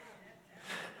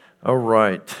All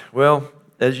right. Well,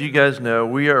 as you guys know,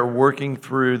 we are working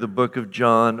through the book of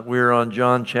John. We're on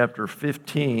John chapter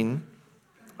 15.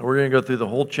 We're going to go through the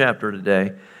whole chapter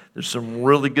today. There's some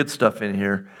really good stuff in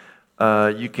here.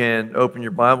 You can open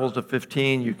your Bibles to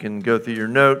 15. You can go through your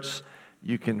notes.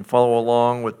 You can follow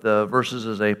along with the verses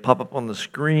as they pop up on the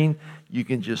screen. You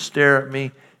can just stare at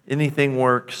me. Anything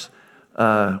works.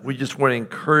 We just want to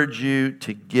encourage you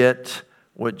to get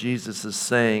what Jesus is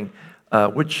saying,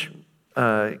 which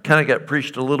kind of got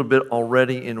preached a little bit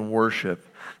already in worship.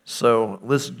 So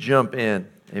let's jump in.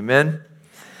 Amen?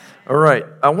 All right.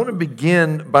 I want to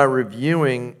begin by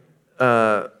reviewing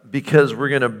because we're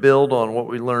going to build on what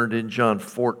we learned in John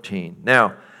 14.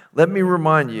 Now, let me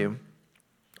remind you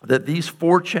that these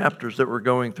 4 chapters that we're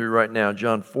going through right now,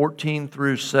 John 14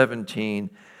 through 17,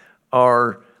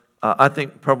 are, I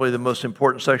think, probably the most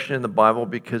important section in the Bible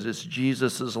because it's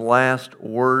Jesus' last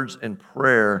words and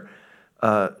prayer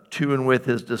to and with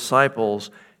his disciples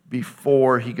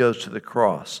before he goes to the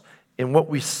cross. And what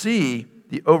we see,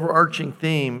 the overarching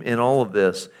theme in all of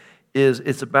this, is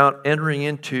it's about entering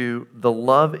into the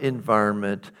love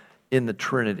environment in the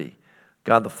Trinity.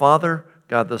 God the Father,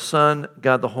 God the Son,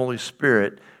 God the Holy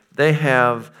Spirit, they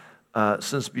have,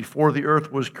 since before the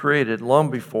earth was created,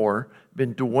 long before,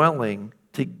 been dwelling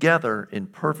together in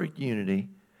perfect unity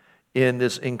in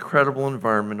this incredible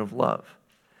environment of love.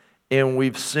 And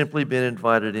we've simply been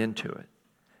invited into it.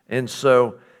 And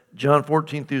so John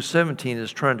 14 through 17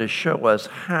 is trying to show us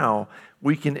how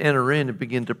we can enter in and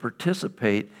begin to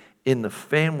participate in the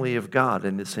family of God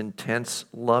in this intense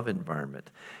love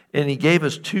environment. And he gave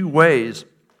us 2 ways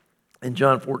in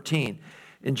John 14.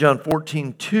 In John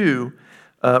 14:2,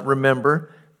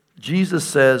 remember, Jesus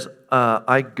says,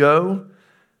 I go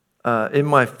in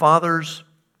my Father's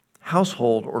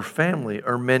household or family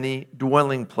are many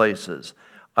dwelling places.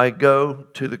 I go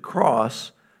to the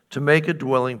cross to make a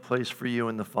dwelling place for you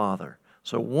in the Father.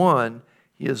 So 1,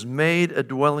 he has made a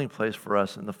dwelling place for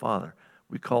us in the Father.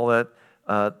 We call that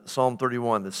Psalm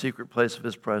 31, the secret place of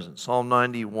his presence. Psalm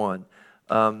 91,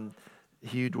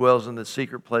 he who dwells in the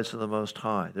secret place of the Most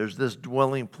High. There's this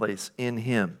dwelling place in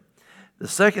him. The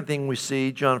second thing we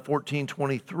see, John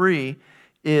 14:23,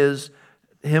 is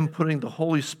him putting the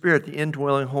Holy Spirit, the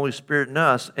indwelling Holy Spirit in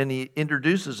us, and he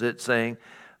introduces it saying,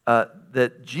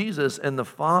 that Jesus and the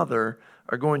Father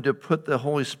are going to put the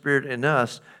Holy Spirit in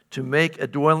us to make a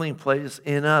dwelling place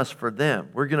in us for them.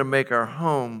 We're going to make our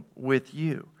home with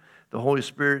you. The Holy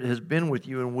Spirit has been with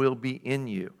you and will be in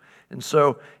you. And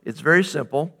so it's very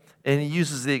simple, and he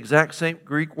uses the exact same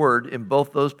Greek word in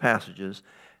both those passages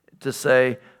to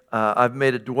say, I've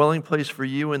made a dwelling place for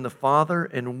you in the Father,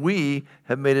 and we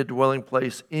have made a dwelling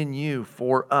place in you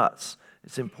for us.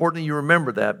 It's important that you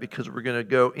remember that because we're going to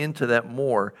go into that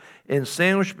more. And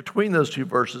sandwiched between those 2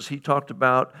 verses, he talked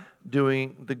about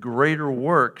doing the greater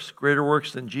works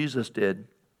than Jesus did,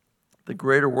 the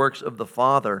greater works of the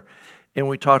Father. And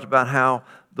we talked about how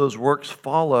those works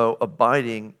follow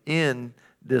abiding in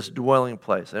this dwelling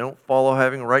place. They don't follow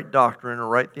having right doctrine or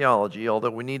right theology,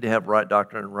 although we need to have right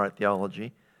doctrine and right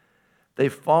theology. They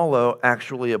follow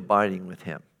actually abiding with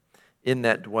him in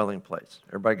that dwelling place.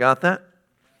 Everybody got that?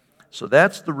 So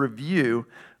that's the review.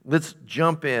 Let's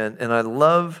jump in. And I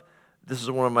love, this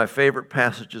is one of my favorite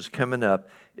passages coming up.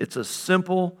 It's a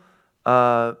simple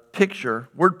word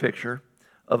picture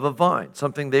of a vine,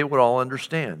 something they would all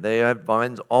understand. They have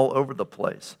vines all over the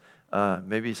place.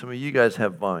 Maybe some of you guys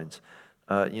have vines,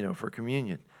 for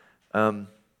communion. You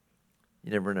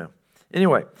never know.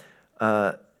 Anyway,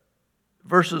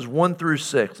 verses 1 through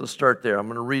 6, let's start there. I'm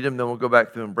going to read them, then we'll go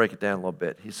back through and break it down a little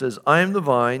bit. He says, I am the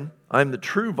vine, I am the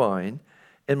true vine,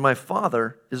 and my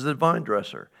Father is the vine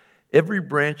dresser. Every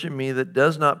branch in me that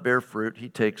does not bear fruit, he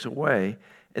takes away,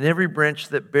 and every branch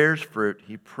that bears fruit,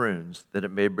 he prunes, that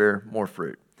it may bear more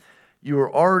fruit. You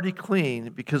are already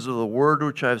clean because of the word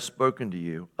which I have spoken to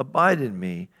you. Abide in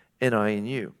me, and I in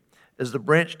you. As the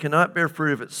branch cannot bear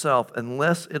fruit of itself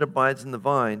unless it abides in the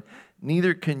vine,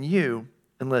 neither can you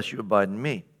unless you abide in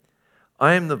me.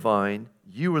 I am the vine,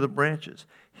 you are the branches.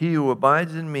 He who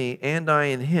abides in me and I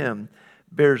in him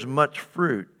bears much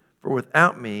fruit, for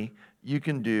without me you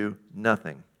can do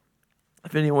nothing.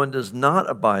 If anyone does not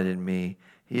abide in me,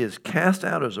 he is cast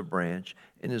out as a branch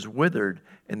and is withered,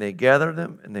 and they gather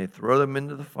them and they throw them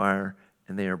into the fire,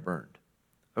 and they are burned.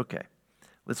 Okay,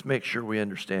 let's make sure we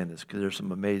understand this because there's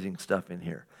some amazing stuff in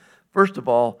here. First of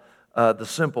all, the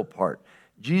simple part.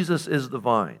 Jesus is the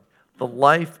vine. The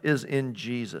life is in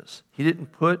Jesus. He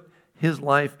didn't put his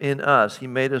life in us. He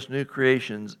made us new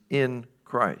creations in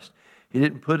Christ. He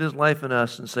didn't put his life in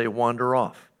us and say, wander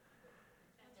off.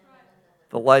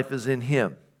 The life is in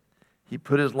him. He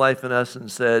put his life in us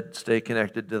and said, stay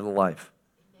connected to the life.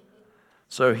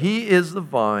 So he is the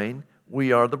vine,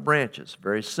 we are the branches.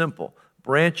 Very simple.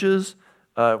 Branches,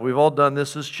 we've all done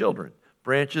this as children.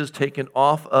 Branches taken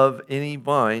off of any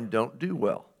vine don't do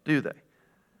well, do they?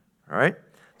 All right?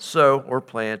 So, or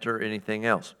plant or anything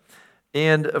else.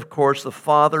 And, of course, the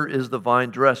Father is the vine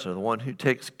dresser, the one who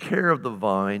takes care of the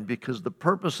vine, because the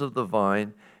purpose of the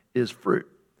vine is fruit.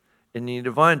 And you need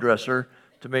a vine dresser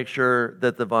to make sure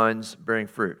that the vine's bearing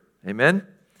fruit. Amen?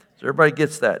 So everybody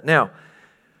gets that. Now,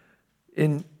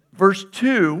 in verse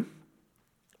 2,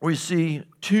 we see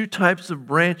two types of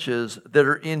branches that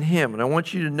are in him. And I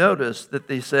want you to notice that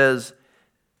he says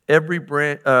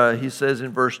he says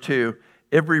in verse 2,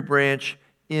 every branch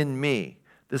in me.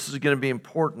 This is going to be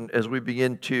important as we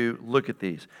begin to look at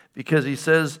these, because he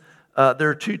says there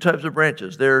are two types of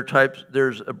branches.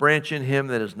 There's a branch in him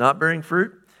that is not bearing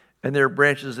fruit, and there are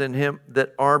branches in him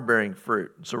that are bearing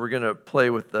fruit. So we're going to play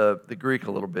with the Greek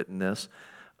a little bit in this.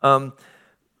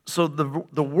 So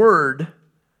the word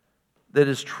that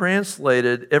is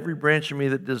translated, every branch in me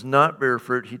that does not bear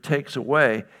fruit, he takes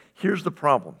away. Here's the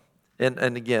problem.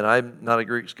 And again, I'm not a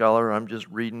Greek scholar. I'm just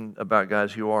reading about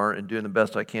guys who are and doing the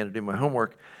best I can to do my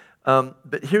homework.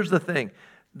 But here's the thing.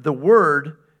 The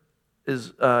word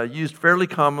is used fairly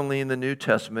commonly in the New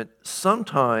Testament.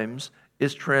 Sometimes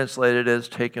it's translated as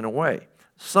taken away.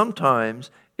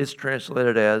 Sometimes it's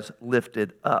translated as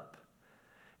lifted up.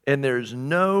 And there's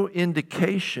no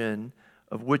indication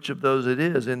of which of those it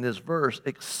is in this verse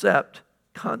except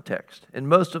context. And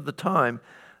most of the time,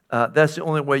 that's the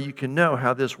only way you can know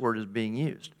how this word is being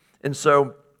used. And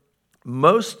so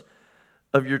most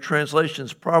of your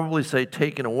translations probably say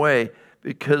taken away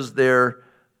because they're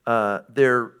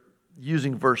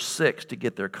using verse 6 to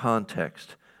get their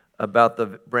context about the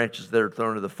branches that are thrown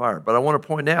into the fire. But I want to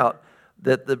point out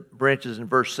that the branches in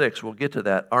verse 6, we'll get to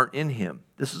that, aren't in him.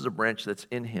 This is a branch that's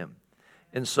in him.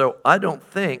 And so I don't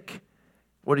think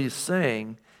what he's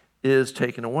saying is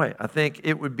taken away. I think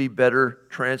it would be better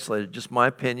translated. Just my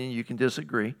opinion, you can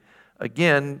disagree.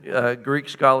 Again, Greek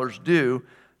scholars do.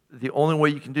 The only way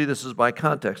you can do this is by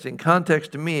context. In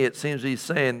context, to me, it seems he's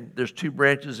saying there's two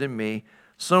branches in me.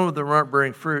 Some of them aren't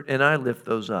bearing fruit, and I lift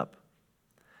those up.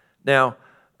 Now,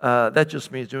 that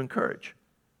just means to encourage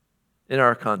in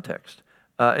our context.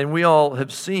 And we all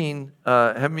have seen,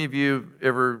 how many of you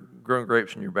ever grown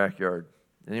grapes in your backyard?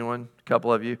 Anyone? A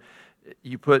couple of you?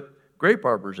 You put grape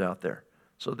arbors out there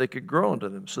so they could grow into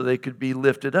them, so they could be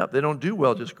lifted up. They don't do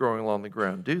well just growing along the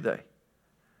ground, do they?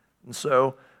 And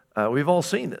so we've all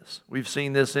seen this. We've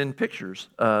seen this in pictures,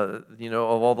 of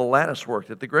all the lattice work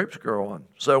that the grapes grow on.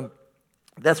 So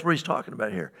that's what he's talking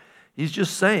about here. He's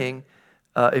just saying,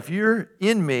 if you're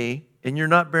in me and you're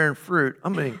not bearing fruit,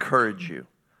 I'm going to encourage you.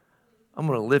 I'm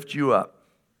going to lift you up.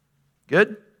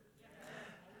 Good?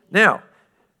 Now,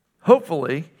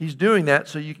 hopefully, he's doing that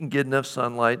so you can get enough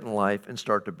sunlight and life and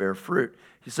start to bear fruit.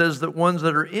 He says that ones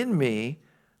that are in me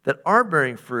that are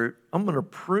bearing fruit, I'm going to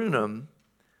prune them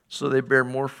so they bear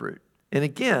more fruit. And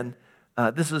again,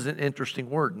 this is an interesting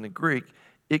word in the Greek.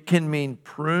 It can mean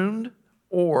pruned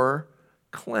or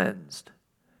cleansed.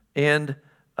 And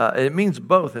it means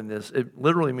both in this. It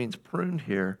literally means pruned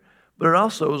here, but it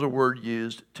also is a word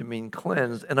used to mean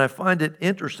cleansed. And I find it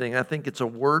interesting. I think it's a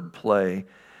word play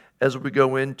as we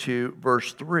go into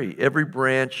verse 3. Every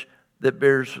branch that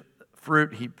bears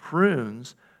fruit, he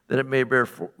prunes, that it may bear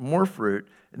more fruit.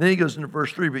 And then he goes into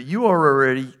verse 3, but you are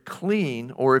already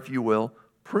clean, or if you will,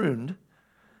 pruned,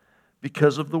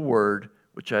 because of the word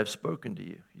which I have spoken to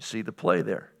you. You see the play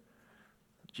there.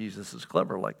 Jesus is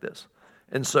clever like this.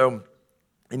 And so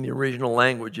in the original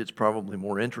language, it's probably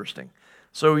more interesting.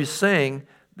 So he's saying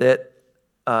that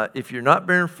if you're not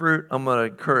bearing fruit, I'm going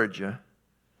to encourage you.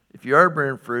 If you are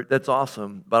bearing fruit, that's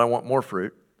awesome, but I want more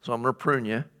fruit, so I'm going to prune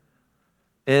you.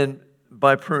 And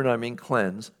by prune, I mean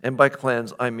cleanse. And by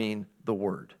cleanse, I mean the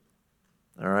word.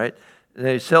 All right? And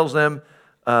he tells them,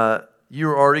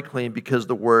 you're already clean because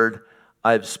the word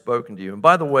I've spoken to you. And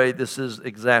by the way, this is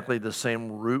exactly the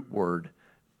same root word.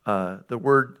 The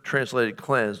word translated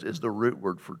cleansed is the root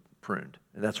word for pruned.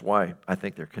 And that's why I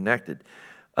think they're connected.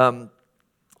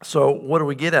 So what do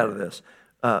we get out of this?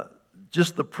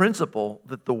 Just the principle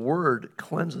that the word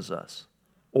cleanses us,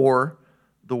 or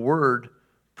the word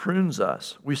prunes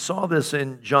us. We saw this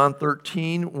in John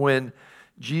 13 when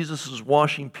Jesus was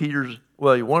washing he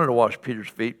wanted to wash Peter's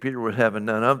feet. Peter was having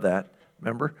none of that,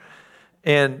 remember?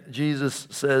 And Jesus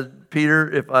said,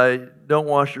 Peter, if I don't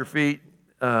wash your feet,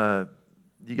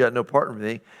 you got no part in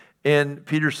me. And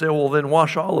Peter said, well, then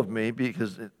wash all of me,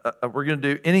 because we're going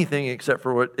to do anything except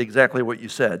for exactly what you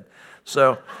said.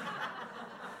 So,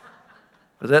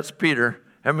 because that's Peter.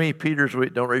 How many Peters?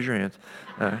 Don't raise your hands.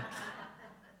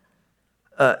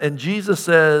 And Jesus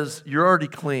says, you're already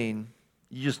clean.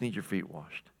 You just need your feet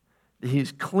washed.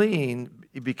 He's clean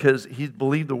because he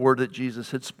believed the word that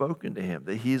Jesus had spoken to him,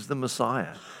 that he's the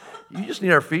Messiah. You just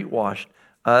need our feet washed.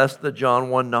 That's the John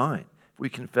 1:9. If we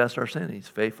confess our sin, he's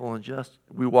faithful and just.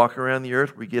 We walk around the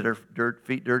earth, we get our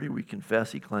feet dirty, we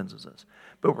confess, he cleanses us.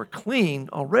 But we're clean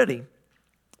already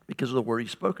because of the word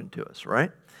he's spoken to us,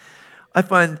 right? I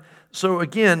find, so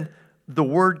again, the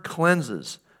word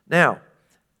cleanses. Now,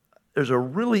 there's a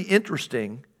really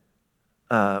interesting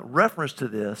reference to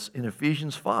this in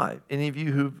Ephesians 5. Any of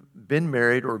you who've been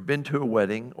married or been to a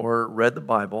wedding or read the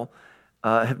Bible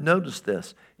have noticed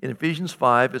this. In Ephesians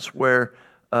 5, it's where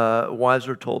wives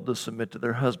are told to submit to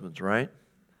their husbands, right?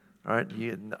 All right.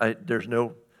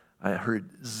 I heard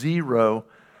zero,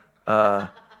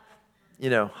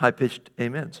 high-pitched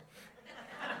amens.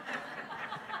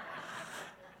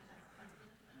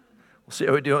 We'll see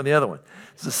how we do on the other one.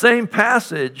 It's the same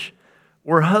passage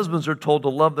where husbands are told to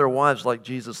love their wives like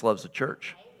Jesus loves the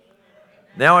church.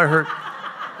 Now I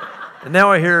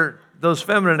hear those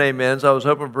feminine amens. I was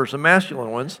hoping for some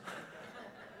masculine ones.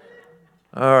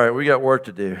 All right, we got work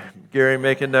to do. Gary,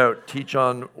 make a note. Teach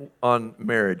on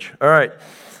marriage. All right.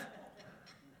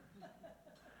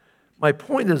 My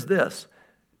point is this.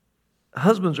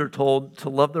 Husbands are told to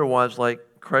love their wives like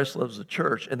Christ loves the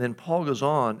church. And then Paul goes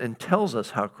on and tells us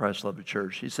how Christ loved the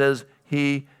church. He says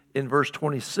in verse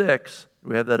 26,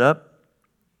 we have that up?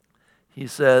 He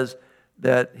says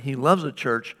that he loves the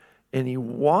church and he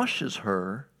washes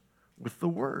her with the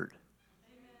word.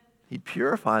 Amen. He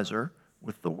purifies her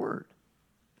with the word,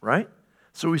 right?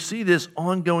 So we see this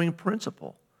ongoing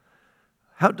principle.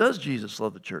 How does Jesus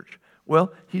love the church?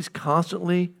 Well, he's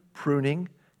constantly pruning,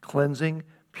 cleansing,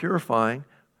 purifying,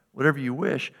 whatever you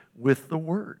wish, with the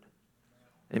word.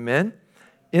 Amen?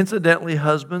 Incidentally,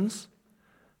 husbands,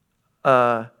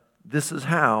 this is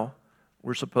how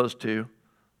we're supposed to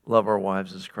love our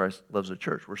wives as Christ loves the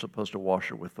church. We're supposed to wash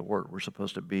her with the word. We're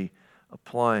supposed to be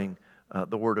applying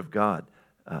the word of God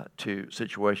to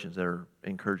situations that are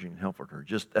encouraging and helpful to her.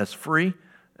 Just that's free.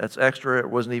 That's extra. It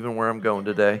wasn't even where I'm going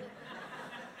today.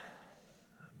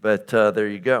 But there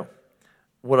you go.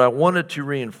 What I wanted to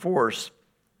reinforce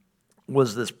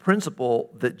was this principle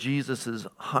that Jesus is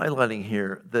highlighting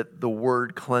here, that the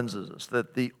word cleanses us,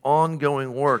 that the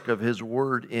ongoing work of his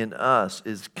word in us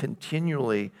is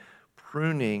continually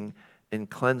pruning and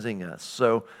cleansing us.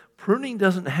 So pruning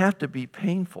doesn't have to be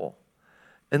painful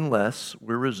unless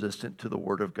we're resistant to the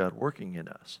word of God working in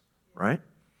us, right?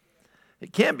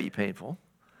 It can be painful.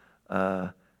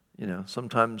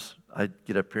 Sometimes I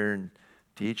get up here and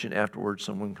teach, and afterwards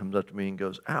someone comes up to me and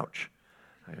goes, ouch.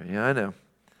 I go, yeah, I know.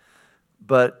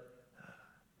 But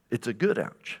it's a good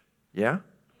ouch, yeah?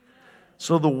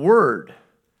 So the word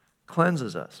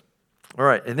cleanses us. All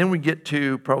right, and then we get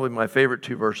to probably my favorite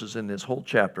two verses in this whole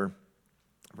chapter,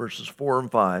 verses 4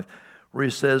 and 5, where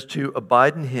he says to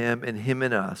abide in him and him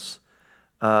in us,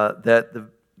 that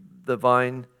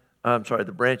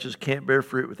the branches can't bear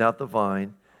fruit without the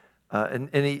vine. And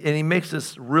he makes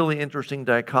this really interesting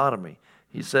dichotomy.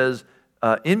 He says,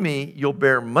 in me you'll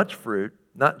bear much fruit,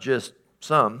 not just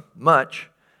some,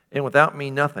 much, and without me,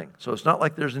 nothing. So it's not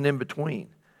like there's an in-between.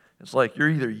 It's like you're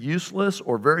either useless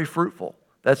or very fruitful.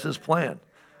 That's his plan.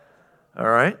 All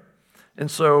right? And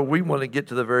so we want to get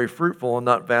to the very fruitful and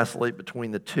not vacillate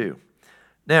between the two.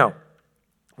 Now,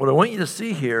 what I want you to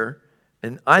see here,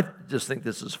 and I just think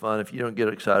this is fun. If you don't get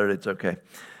excited, it's okay.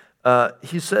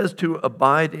 He says to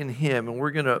abide in him, and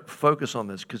we're going to focus on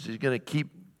this because he's going to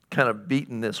keep kind of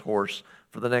beating this horse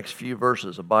for the next few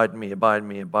verses. Abide in me, abide in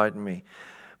me, abide in me.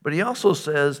 But he also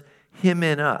says, him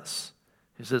in us.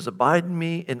 He says, abide in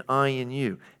me and I in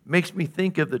you. It makes me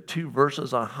think of the two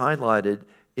verses I highlighted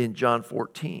in John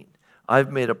 14. I've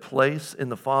made a place in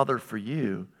the Father for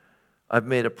you. I've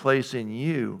made a place in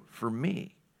you for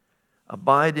me.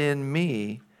 Abide in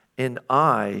me and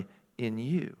I in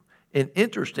you. And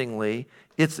interestingly,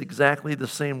 it's exactly the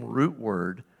same root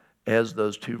word as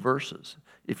those two verses.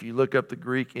 If you look up the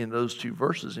Greek in those two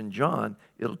verses in John,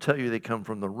 it'll tell you they come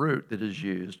from the root that is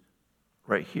used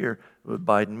right here,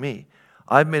 abide in me.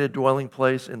 I've made a dwelling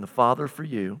place in the Father for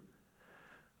you.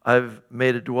 I've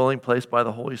made a dwelling place by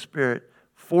the Holy Spirit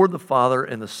for the Father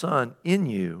and the Son in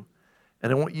you,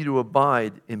 and I want you to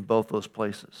abide in both those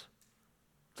places.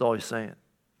 That's all he's saying,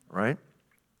 right?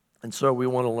 And so we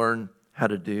want to learn how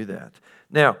to do that.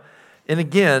 Now, and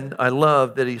again, I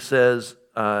love that he says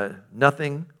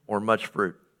nothing or much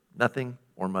fruit. Nothing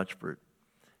or much fruit.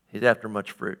 He's after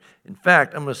much fruit. In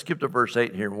fact, I'm going to skip to verse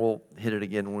 8 here, and we'll hit it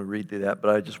again when we read through that,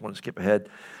 but I just want to skip ahead.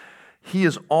 He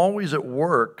is always at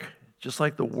work just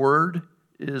like the Word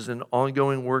is an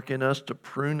ongoing work in us to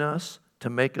prune us, to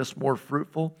make us more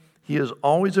fruitful, He is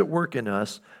always at work in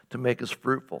us to make us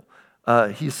fruitful.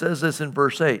 He says this in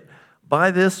verse 8,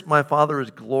 "By this my Father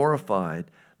is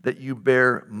glorified, that you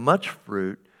bear much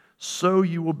fruit, so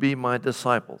you will be my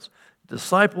disciples."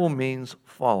 Disciple means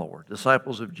follower.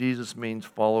 Disciples of Jesus means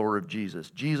follower of Jesus.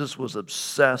 Jesus was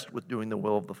obsessed with doing the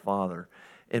will of the Father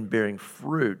and bearing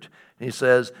fruit. And He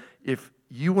says, if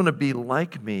you want to be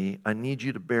like me, I need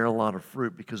you to bear a lot of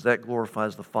fruit because that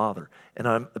glorifies the Father. And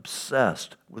I'm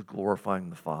obsessed with glorifying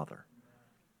the Father.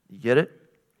 You get it?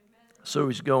 So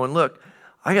He's going, look,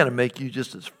 I got to make you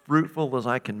just as fruitful as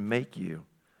I can make you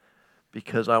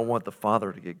because I want the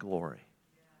Father to get glory.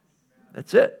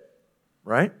 That's it,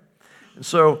 right? And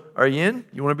so, are you in?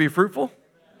 You want to be fruitful?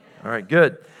 All right,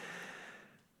 good.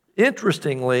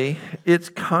 Interestingly, it's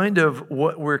kind of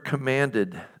what we're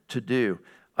commanded to do.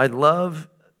 I love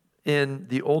in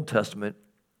the Old Testament,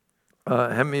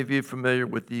 how many of you are familiar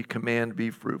with the command, be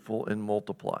fruitful and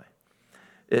multiply?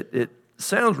 It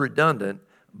sounds redundant,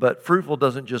 but fruitful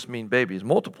doesn't just mean babies.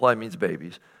 Multiply means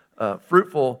babies.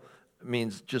 Fruitful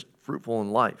means just fruitful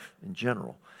in life in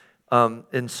general.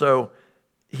 And so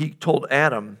He told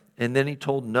Adam, and then He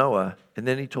told Noah, and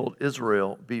then He told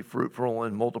Israel, be fruitful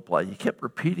and multiply. He kept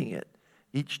repeating it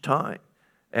each time.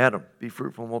 Adam, be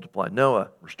fruitful and multiply. Noah,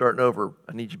 we're starting over.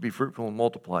 I need you to be fruitful and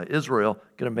multiply. Israel,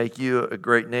 going to make you a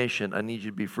great nation. I need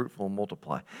you to be fruitful and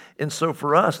multiply. And so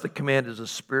for us, the command is a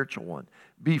spiritual one.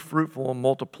 Be fruitful and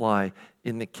multiply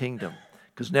in the kingdom.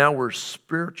 Because now we're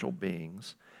spiritual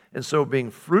beings. And so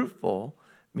being fruitful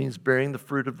means bearing the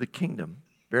fruit of the kingdom,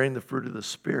 bearing the fruit of the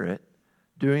Spirit,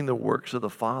 doing the works of the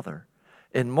Father.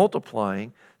 And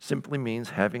multiplying simply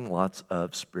means having lots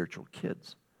of spiritual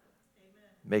kids.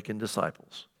 Making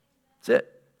disciples. That's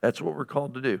it. That's what we're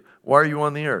called to do. Why are you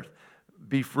on the earth?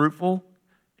 Be fruitful,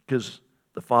 because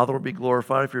the Father will be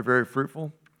glorified if you're very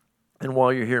fruitful. And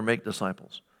while you're here, make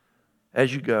disciples.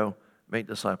 As you go, make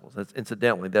disciples.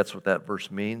 Incidentally, that's what that verse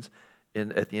means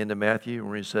at the end of Matthew,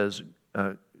 where He says,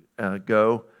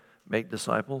 go, make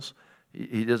disciples.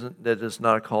 He doesn't. That is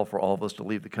not a call for all of us to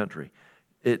leave the country.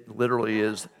 It literally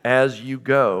is, as you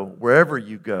go, wherever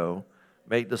you go,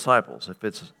 make disciples. If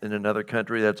it's in another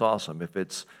country, that's awesome. If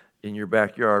it's in your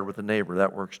backyard with a neighbor,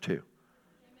 that works too.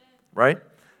 Right?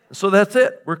 So that's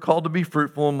it. We're called to be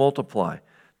fruitful and multiply,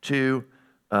 to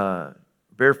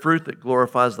bear fruit that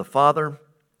glorifies the Father,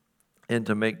 and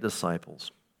to make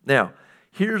disciples. Now,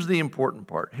 here's the important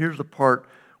part. Here's the part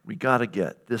we got to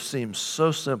get. This seems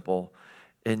so simple,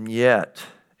 and yet,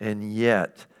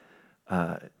 it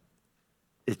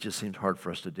just seems hard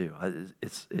for us to do.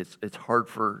 It's hard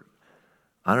for,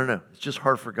 I don't know, it's just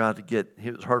hard for God to get,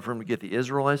 it was hard for Him to get the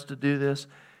Israelites to do this.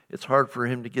 It's hard for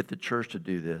Him to get the church to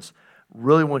do this.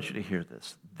 Really want you to hear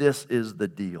this. This is the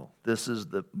deal. This is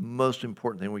the most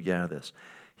important thing we get out of this.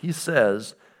 He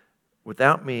says,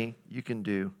 without me, you can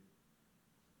do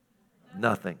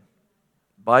nothing.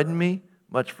 Abide in me,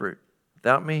 much fruit.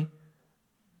 Without me,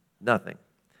 nothing.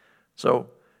 So,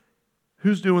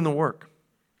 who's doing the work?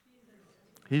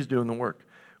 He's doing the work.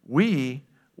 We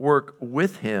work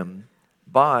with Him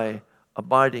by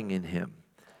abiding in Him,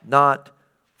 not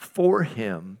for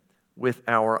Him with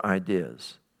our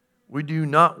ideas. We do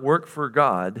not work for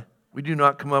God. We do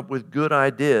not come up with good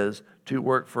ideas to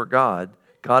work for God.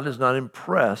 God is not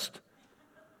impressed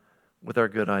with our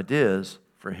good ideas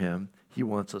for Him. He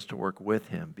wants us to work with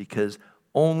Him because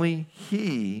only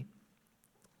He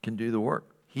can do the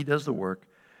work. He does the work.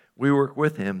 We work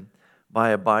with Him by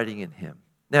abiding in Him.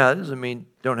 Now, that doesn't mean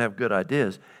don't have good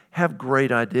ideas. Have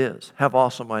great ideas. Have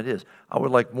awesome ideas. I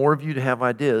would like more of you to have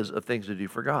ideas of things to do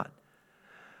for God.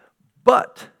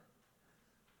 But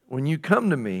when you come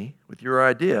to me with your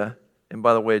idea, and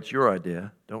by the way, it's your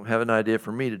idea, don't have an idea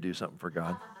for me to do something for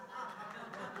God.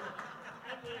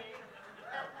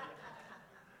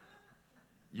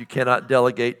 You cannot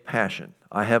delegate passion.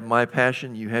 I have my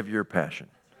passion, you have your passion.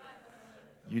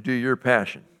 You do your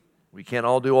passion. We can't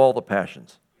all do all the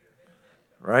passions.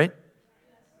 Right?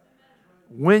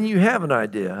 When you have an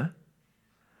idea,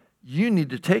 you need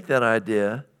to take that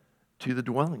idea to the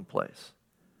dwelling place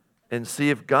and see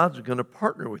if God's going to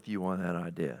partner with you on that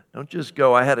idea. Don't just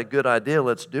go, I had a good idea,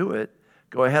 let's do it.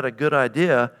 Go, I had a good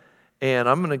idea, and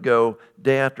I'm going to go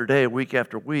day after day, week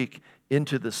after week,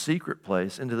 into the secret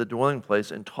place, into the dwelling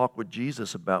place, and talk with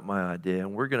Jesus about my idea,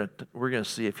 and we're going to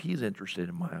see if He's interested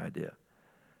in my idea.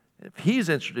 If He's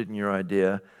interested in your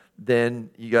idea, then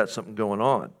you got something going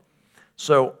on.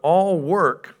 So all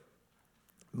work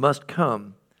must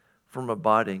come from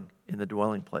abiding in the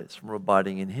dwelling place, from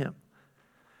abiding in Him.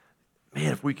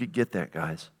 Man, if we could get that,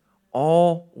 guys.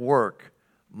 All work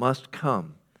must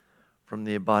come from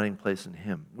the abiding place in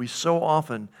Him. We so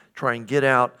often try and get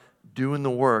out doing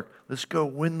the work. Let's go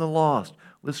win the lost.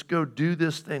 Let's go do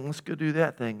this thing. Let's go do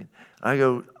that thing. I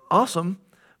go, awesome,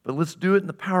 but let's do it in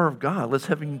the power of God. Let's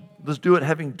do it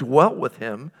having dwelt with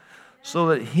Him so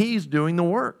that He's doing the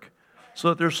work. So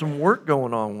that there's some work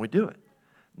going on when we do it,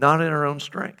 not in our own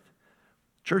strength.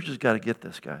 Church has got to get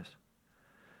this, guys.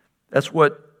 That's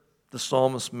what the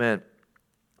psalmist meant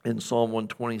in Psalm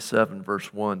 127,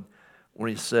 verse 1, when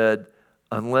he said,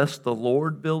 unless the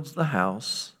Lord builds the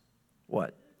house,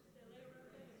 what?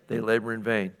 They labor in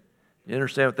vain. You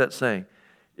understand what that's saying?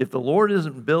 If the Lord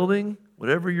isn't building,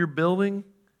 whatever you're building,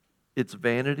 it's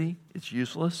vanity, it's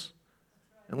useless.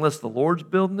 Unless the Lord's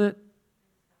building it,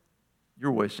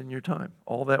 you're wasting your time.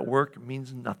 All that work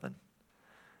means nothing.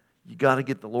 You got to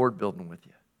get the Lord building with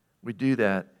you. We do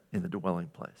that in the dwelling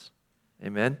place.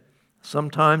 Amen?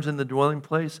 Sometimes in the dwelling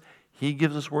place, He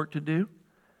gives us work to do.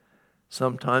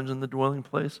 Sometimes in the dwelling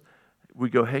place,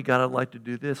 we go, hey, God, I'd like to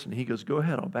do this. And He goes, go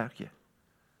ahead, I'll back you.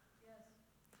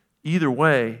 Either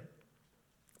way,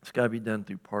 it's got to be done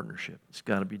through partnership. It's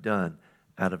got to be done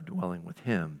out of dwelling with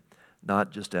Him, not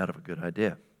just out of a good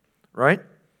idea. Right?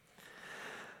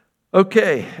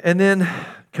 Okay, and then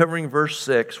covering verse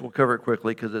 6, we'll cover it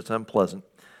quickly because it's unpleasant.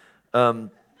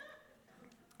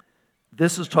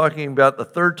 This is talking about the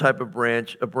third type of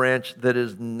branch, a branch that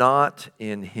is not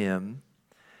in Him.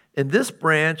 In this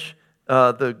branch,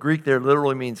 the Greek there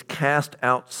literally means cast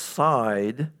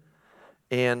outside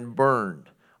and burned.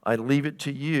 I leave it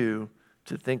to you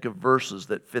to think of verses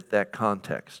that fit that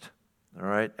context. All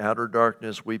right? Outer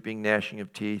darkness, weeping, gnashing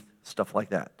of teeth, stuff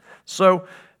like that. So,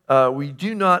 we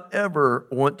do not ever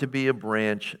want to be a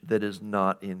branch that is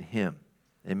not in Him.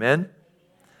 Amen?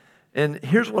 And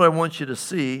here's what I want you to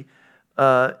see.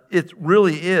 It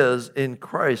really is in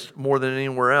Christ more than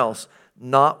anywhere else,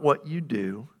 not what you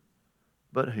do,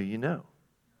 but who you know.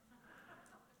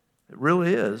 It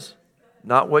really is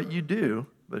not what you do,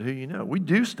 but who you know. We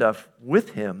do stuff with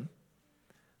Him,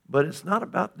 but it's not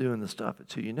about doing the stuff,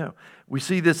 it's who you know. We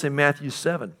see this in Matthew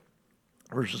 7,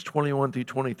 verses 21 through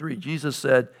 23. Jesus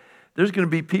said, there's going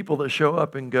to be people that show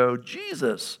up and go,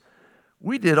 Jesus,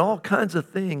 we did all kinds of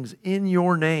things in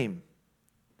your name.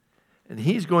 And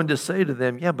He's going to say to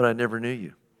them, yeah, but I never knew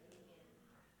you.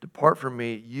 Depart from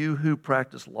me, you who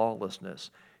practice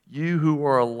lawlessness, you who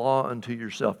are a law unto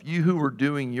yourself, you who are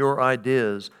doing your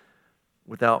ideas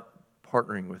without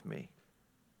partnering with me.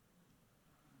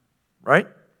 Right?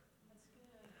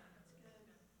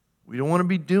 We don't want to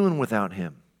be doing without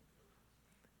Him.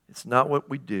 It's not what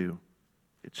we do,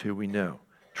 it's who we know.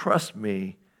 Trust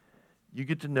me, you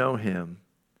get to know Him,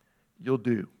 you'll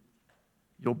do.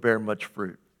 You'll bear much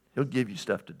fruit. He'll give you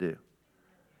stuff to do.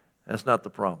 That's not the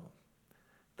problem.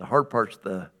 The hard part's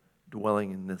the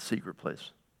dwelling in the secret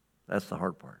place. That's the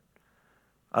hard part.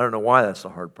 I don't know why that's the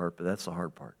hard part, but that's the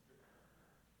hard part.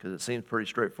 Because it seems pretty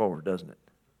straightforward, doesn't it?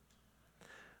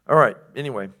 All right,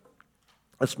 anyway,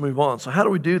 let's move on. So how do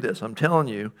we do this? I'm telling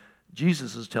you,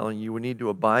 Jesus is telling you we need to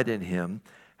abide in Him.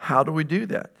 How do we do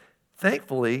that?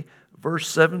 Thankfully, verse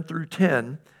 7 through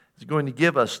 10 is going to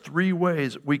give us 3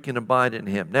 ways we can abide in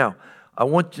Him. Now, I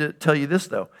want to tell you this,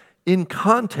 though. In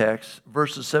context,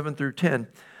 verses 7 through 10,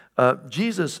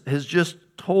 Jesus has just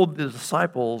told the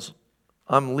disciples,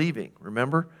 I'm leaving.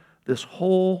 Remember?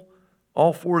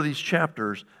 All 4 of these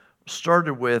chapters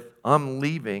started with, I'm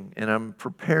leaving and I'm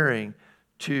preparing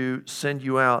to send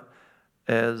you out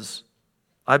as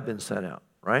I've been sent out,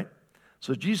 right?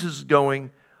 So Jesus is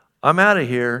going, I'm out of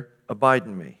here, abide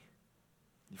in me.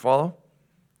 You follow?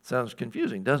 Sounds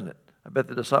confusing, doesn't it? I bet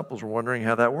the disciples were wondering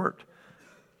how that worked.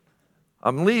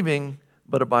 I'm leaving,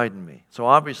 but abide in me. So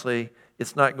obviously,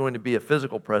 it's not going to be a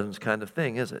physical presence kind of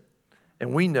thing, is it?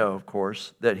 And we know, of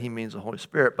course, that He means the Holy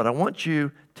Spirit. But I want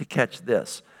you to catch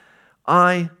this.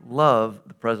 I love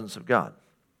the presence of God.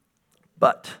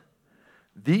 But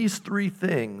these 3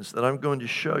 things that I'm going to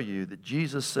show you that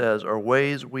Jesus says are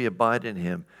ways we abide in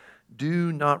Him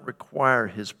do not require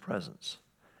His presence.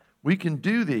 We can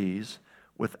do these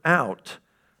without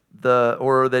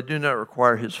they do not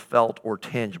require His felt or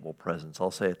tangible presence.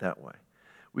 I'll say it that way.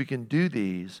 We can do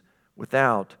these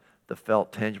without the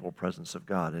felt, tangible presence of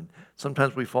God. And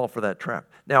sometimes we fall for that trap.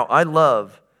 Now, I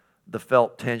love the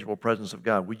felt, tangible presence of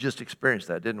God. We just experienced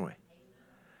that, didn't we?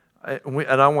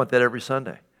 And I want that every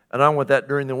Sunday. And I want that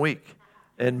during the week.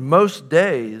 And most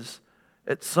days,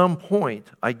 at some point,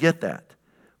 I get that.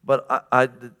 But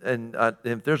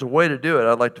if there's a way to do it,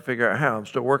 I'd like to figure out how. I'm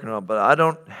still working on it. But I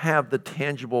don't have the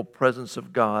tangible presence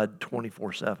of God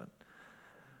 24/7.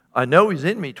 I know He's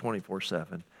in me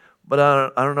 24/7, but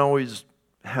I don't always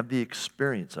have the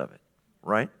experience of it,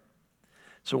 right?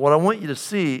 So what I want you to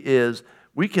see is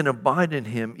we can abide in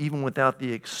him even without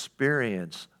the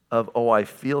experience of, oh, I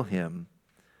feel him,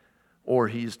 or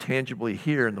he's tangibly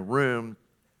here in the room,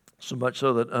 so much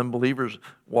so that unbelievers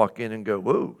walk in and go,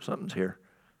 whoa, something's here,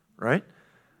 right?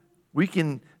 We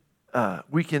can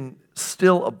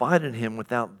still abide in him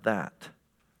without that,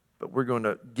 but we're going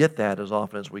to get that as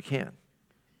often as we can.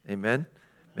 Amen?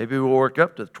 Maybe we'll work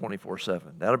up to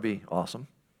 24/7. That'll be awesome.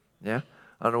 Yeah?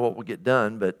 I don't know what will get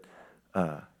done, but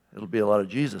it'll be a lot of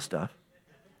Jesus stuff.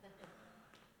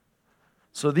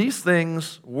 So these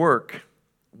things work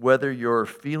whether you're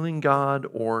feeling God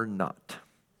or not.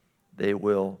 They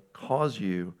will cause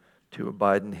you to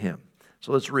abide in him.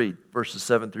 So let's read verses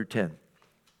 7 through 10.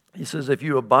 He says, if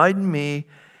you abide in me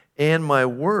and my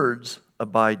words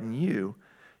abide in you,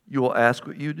 you will ask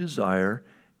what you desire,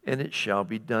 and it shall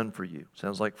be done for you.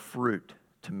 Sounds like fruit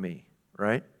to me,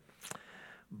 right?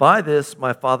 By this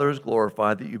my Father is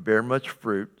glorified, that you bear much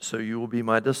fruit, so you will be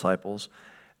my disciples.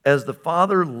 As the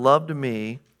Father loved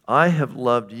me, I have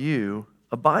loved you.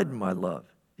 Abide in my love.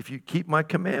 If you keep my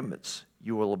commandments,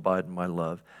 you will abide in my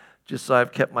love, just as I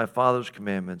have kept my Father's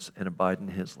commandments and abide in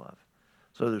his love.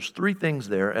 So there's three things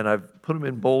there, and I've put them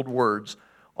in bold words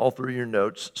all through your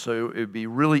notes, so it would be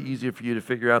really easy for you to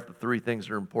figure out the three things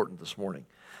that are important this morning.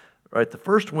 All right, the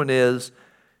first one is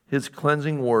his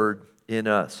cleansing word in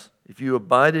us. If you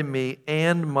abide in me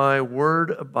and my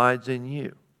word abides in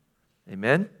you.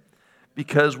 Amen?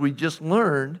 Because we just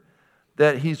learned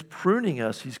that he's pruning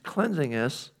us, he's cleansing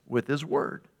us with his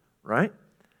word, right?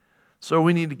 So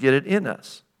we need to get it in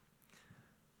us.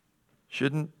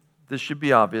 This should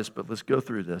be obvious, but let's go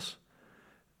through this.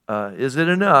 Is it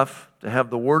enough to have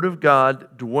the word of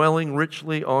God dwelling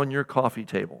richly on your coffee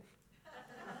table?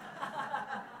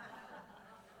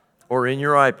 Or in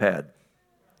your iPad?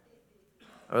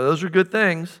 Those are good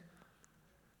things.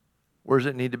 Where does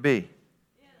it need to be?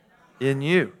 In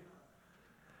you.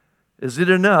 Is it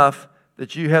enough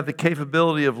that you have the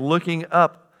capability of looking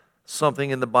up something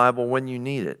in the Bible when you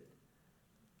need it?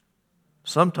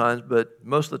 Sometimes, but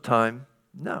most of the time,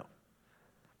 no.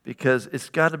 Because it's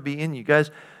got to be in you.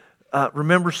 Guys,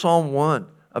 remember Psalm 1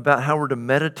 about how we're to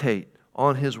meditate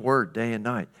on his word day and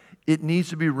night. It needs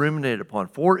to be ruminated upon.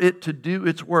 For it to do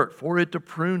its work, for it to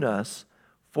prune us,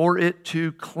 for it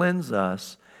to cleanse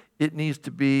us, it needs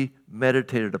to be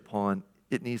meditated upon.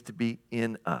 It needs to be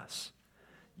in us.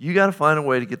 You got to find a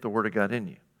way to get the word of God in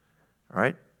you. All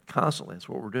right? Constantly. That's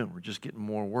what we're doing. We're just getting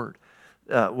more word.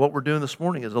 What we're doing this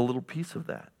morning is a little piece of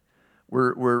that.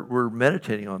 We're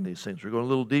meditating on these things. We're going a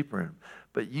little deeper in them.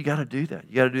 But you got to do that.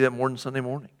 You got to do that more than Sunday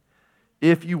morning.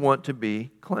 If you want to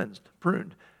be cleansed,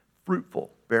 pruned,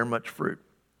 fruitful, bear much fruit.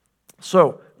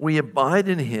 So we abide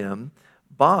in him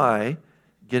by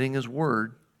getting his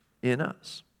word in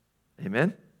us.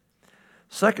 Amen?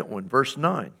 Second one, verse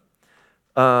 9.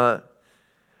 As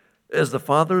the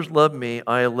Father has loved me,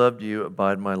 I have loved you,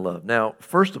 abide in my love. Now,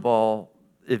 first of all,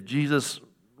 if Jesus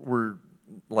were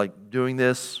like doing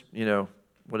this,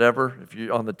 whatever, if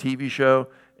you're on the TV show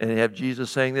and you have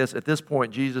Jesus saying this, at this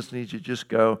point, Jesus needs you to just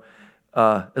go,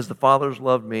 as the Father has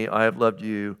loved me, I have loved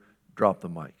you, drop the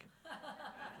mic.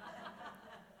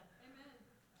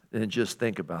 And just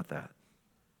think about that.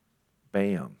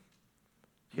 Bam.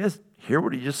 You guys hear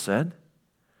what he just said?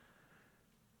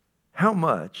 How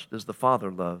much does the Father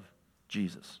love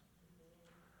Jesus?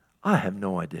 I have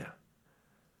no idea.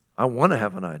 I want to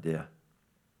have an idea.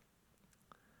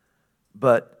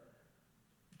 But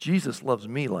Jesus loves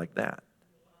me like that.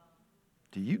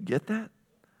 Do you get that?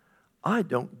 I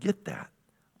don't get that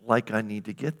like I need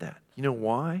to get that. You know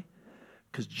why?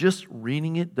 Because just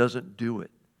reading it doesn't do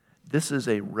it. This is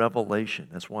a revelation.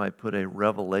 That's why I put a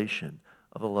revelation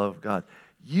of the love of God.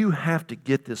 You have to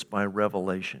get this by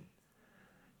revelation.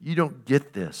 You don't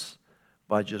get this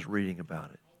by just reading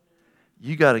about it.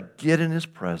 You got to get in his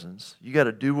presence. You got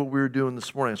to do what we were doing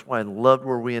this morning. That's why I loved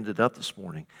where we ended up this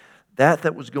morning.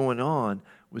 That was going on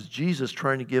was Jesus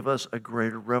trying to give us a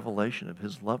greater revelation of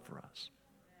his love for us.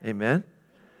 Amen?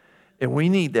 And we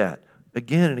need that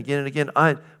again and again and again.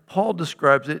 Paul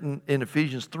describes it in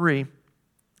Ephesians 3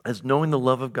 as knowing the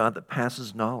love of God that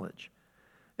passes knowledge.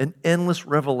 An endless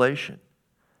revelation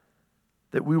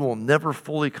that we will never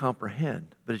fully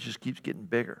comprehend, but it just keeps getting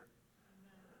bigger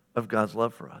of God's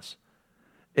love for us.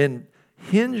 And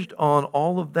hinged on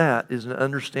all of that is an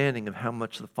understanding of how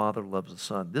much the Father loves the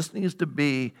Son. This needs to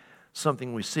be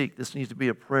something we seek. This needs to be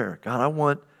a prayer. God, I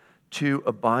want to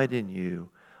abide in you.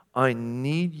 I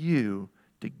need you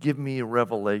to give me a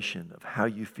revelation of how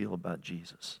you feel about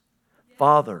Jesus.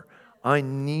 Father, I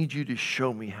need you to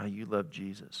show me how you love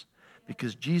Jesus.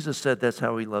 Because Jesus said that's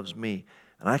how he loves me.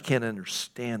 And I can't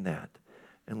understand that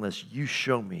unless you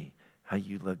show me how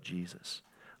you love Jesus.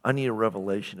 I need a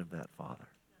revelation of that, Father.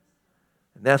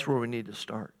 And that's where we need to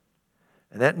start.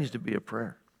 And that needs to be a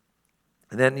prayer.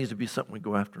 And that needs to be something we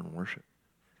go after in worship.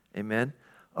 Amen?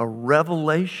 A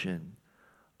revelation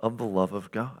of the love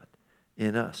of God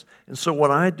in us. And so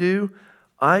what I do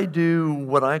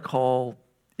what I call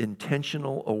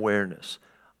intentional awareness.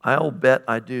 I'll bet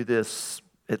I do this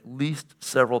at least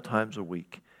several times a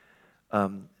week.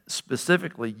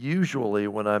 Specifically, usually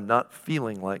when I'm not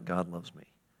feeling like God loves me.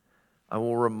 I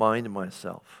will remind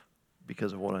myself,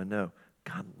 because of what I know,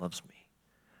 God loves me.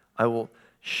 I will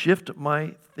shift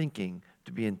my thinking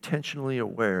to be intentionally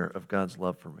aware of God's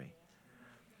love for me,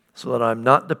 so that I'm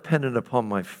not dependent upon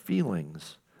my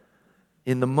feelings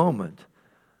in the moment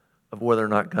of whether or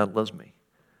not God loves me,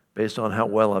 based on how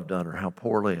well I've done or how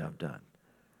poorly I've done.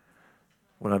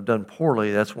 When I've done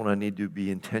poorly, that's when I need to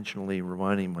be intentionally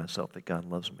reminding myself that God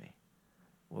loves me.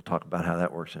 We'll talk about how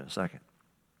that works in a second.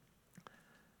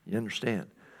 You understand?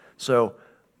 So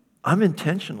I'm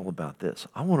intentional about this.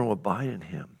 I want to abide in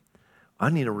Him. I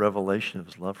need a revelation of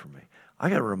His love for me. I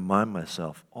got to remind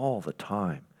myself all the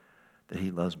time that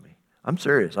He loves me. I'm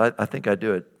serious. I think I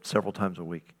do it several times a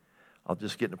week. I'll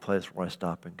just get in a place where I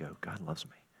stop and go, God loves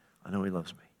me. I know He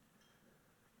loves me.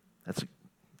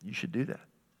 You should do that.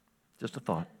 Just a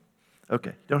thought.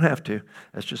 Okay, don't have to.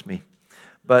 That's just me.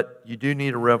 But you do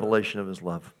need a revelation of His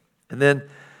love. And then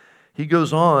he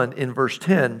goes on in verse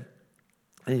 10,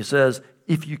 and he says,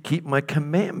 if you keep my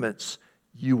commandments,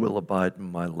 you will abide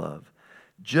in my love,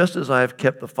 just as I have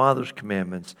kept the Father's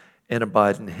commandments and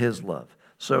abide in His love.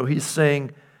 So he's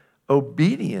saying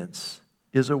obedience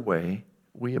is a way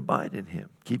we abide in Him.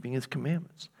 Keeping His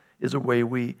commandments is a way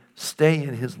we stay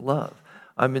in His love.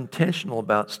 I'm intentional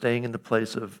about staying in the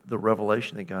place of the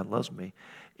revelation that God loves me.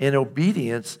 And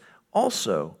obedience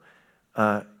also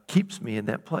keeps me in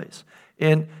that place.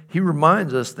 And he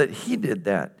reminds us that He did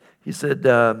that. He said,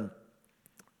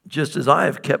 just as I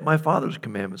have kept my Father's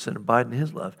commandments and abide in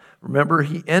His love. Remember,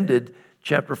 he ended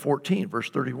chapter 14, verse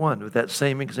 31, with that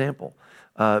same example.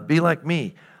 Be like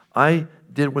me. I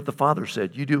did what the Father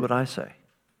said. You do what I say.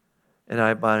 And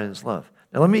I abide in His love.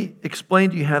 Now, let me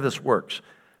explain to you how this works.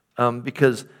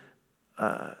 Because,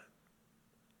 I'm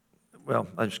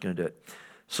just going to do it.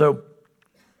 So,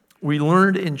 we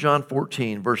learned in John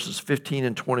 14, verses 15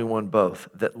 and 21 both,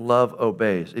 that love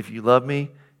obeys. If you love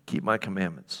me, keep my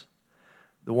commandments.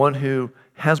 The one who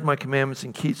has my commandments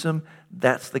and keeps them,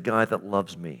 that's the guy that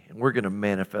loves me. And we're going to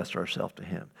manifest ourselves to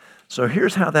him. So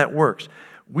here's how that works.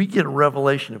 We get a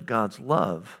revelation of God's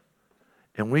love,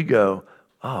 and we go,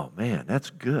 oh man, that's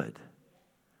good.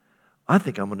 I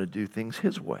think I'm going to do things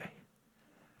His way.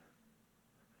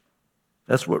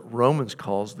 That's what Romans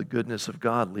calls the goodness of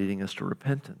God leading us to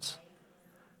repentance.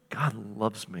 God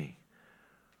loves me.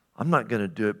 I'm not going to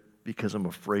do it because I'm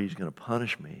afraid He's going to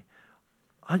punish me.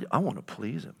 I want to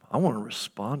please Him. I want to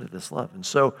respond to this love. And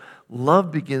so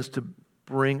love begins to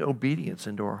bring obedience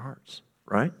into our hearts,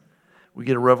 right? We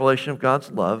get a revelation of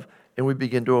God's love and we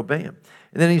begin to obey Him.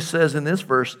 And then he says in this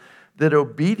verse that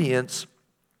obedience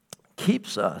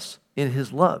keeps us in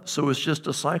His love. So it's just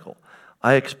a cycle.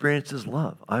 I experience His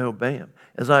love. I obey Him.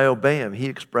 As I obey Him, He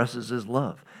expresses His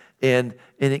love. And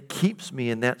it keeps me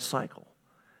in that cycle.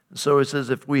 And so it says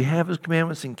if we have His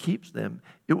commandments and keeps them,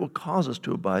 it will cause us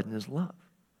to abide in His love.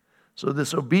 So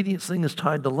this obedience thing is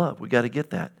tied to love. We got to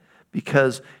get that.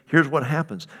 Because here's what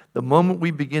happens. The moment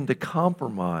we begin to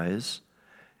compromise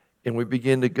and we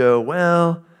begin to go,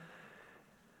 well,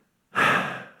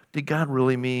 did God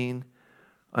really mean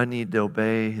I need to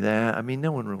obey that? I mean,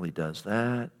 no one really does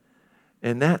that.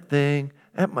 And that thing,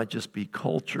 that might just be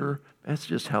culture. That's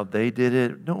just how they did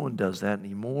it. No one does that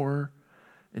anymore.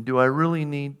 And do I really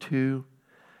need to?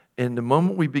 And the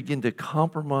moment we begin to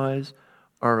compromise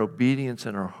our obedience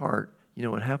in our heart, you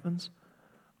know what happens?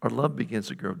 Our love begins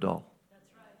to grow dull. That's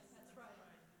right.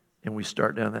 And we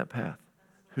start down that path.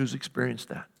 Who's experienced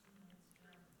that?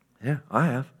 Yeah, I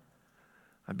have.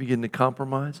 I begin to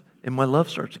compromise, and my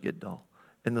love starts to get dull.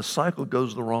 And the cycle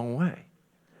goes the wrong way.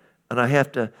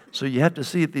 And so you have to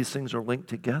see that these things are linked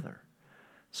together.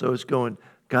 So it's going,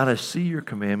 God, I see your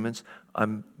commandments.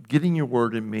 I'm getting your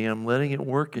word in me. I'm letting it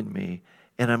work in me.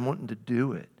 And I'm wanting to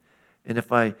do it. And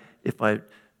if I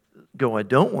go, I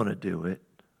don't want to do it,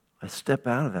 I step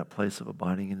out of that place of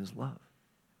abiding in His love.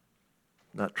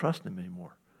 Not trusting Him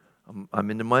anymore.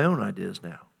 I'm into my own ideas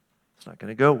now. It's not going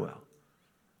to go well.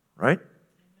 Right?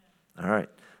 All right.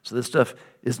 So this stuff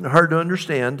isn't hard to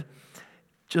understand,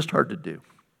 just hard to do.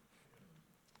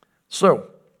 So,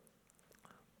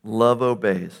 love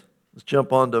obeys. Let's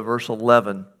jump on to verse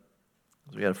 11.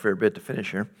 We got a fair bit to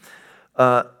finish here.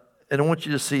 and I want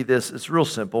you to see this. It's real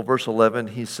simple. Verse 11,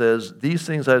 he says, "These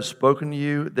things I have spoken to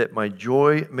you, that my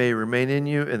joy may remain in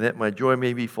you, and that my joy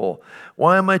may be full."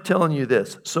 Why am I telling you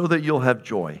this? So that you'll have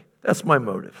joy. That's my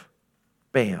motive.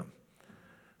 Bam.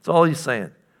 That's all he's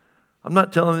saying. I'm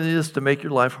not telling you this to make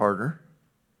your life harder.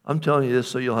 I'm telling you this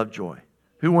so you'll have joy.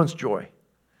 Who wants joy?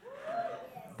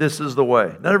 This is the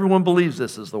way. Not everyone believes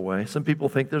this is the way. Some people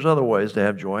think there's other ways to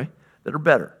have joy that are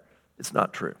better. It's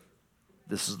not true.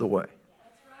 This is the way.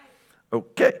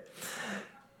 Okay.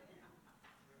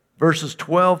 Verses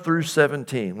 12 through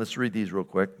 17. Let's read these real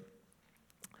quick.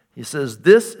 He says,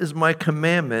 "This is my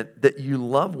commandment, that you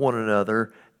love one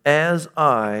another as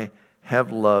I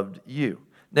have loved you."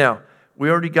 Now, we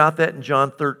already got that in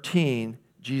John 13.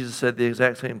 Jesus said the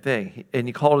exact same thing, and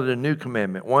he called it a new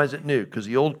commandment. Why is it new? Because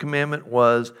the old commandment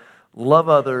was love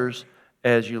others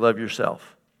as you love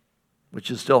yourself, which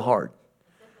is still hard.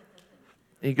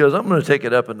 He goes, I'm going to take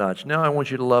it up a notch. Now I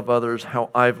want you to love others how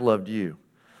I've loved you.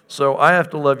 So I have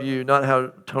to love you not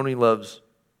how Tony loves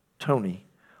Tony.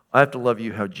 I have to love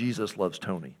you how Jesus loves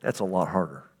Tony. That's a lot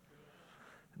harder.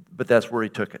 But that's where he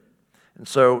took it. And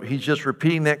so he's just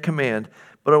repeating that command.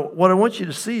 But what I want you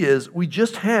to see is we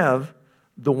just have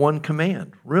the one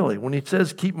command, really. When he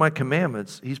says, keep my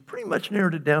commandments, he's pretty much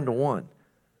narrowed it down to one.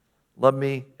 Love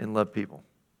me and love people.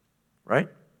 Right?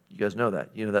 You guys know that.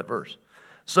 You know that verse.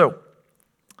 So,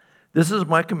 this is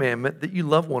my commandment, that you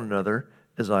love one another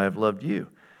as I have loved you.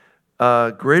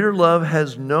 Greater love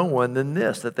has no one than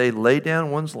this, that they lay down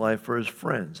one's life for his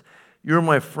friends. You are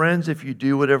my friends if you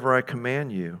do whatever I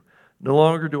command you. No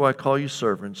longer do I call you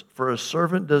servants, for a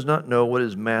servant does not know what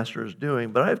his master is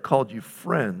doing, but I have called you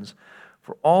friends.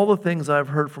 For all the things I've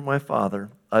heard from my Father,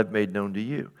 I've made known to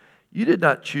you. You did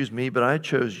not choose me, but I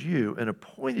chose you and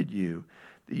appointed you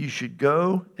that you should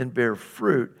go and bear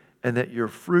fruit, and that your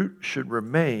fruit should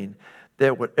remain,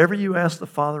 that whatever you ask the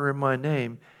Father in my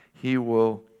name, he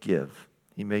will give.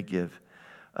 He may give.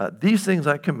 These things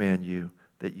I command you,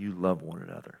 that you love one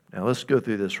another. Now let's go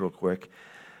through this real quick.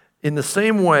 In the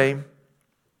same way,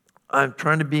 I'm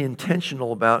trying to be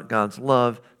intentional about God's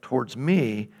love towards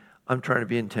me. I'm trying to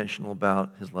be intentional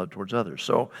about his love towards others.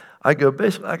 So I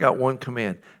got one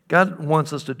command. God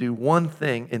wants us to do one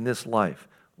thing in this life.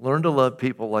 Learn to love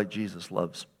people like Jesus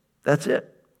loves. That's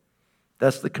it.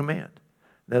 That's the command.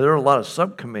 Now, there are a lot of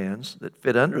sub-commands that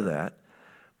fit under that,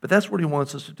 but that's what he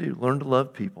wants us to do. Learn to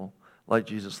love people like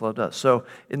Jesus loved us. So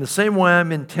in the same way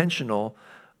I'm intentional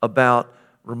about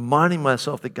reminding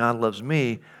myself that God loves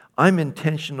me, I'm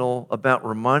intentional about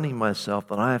reminding myself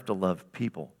that I have to love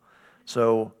people.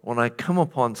 So when I come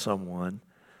upon someone,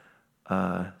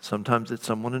 sometimes it's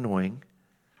someone annoying,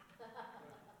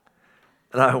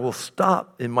 and I will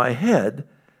stop in my head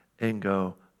and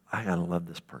go, I got to love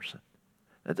this person.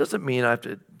 That doesn't mean I have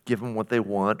to give them what they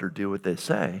want or do what they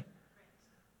say.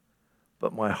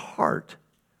 But my heart,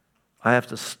 I have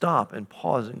to stop and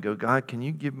pause and go, God, can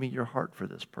you give me your heart for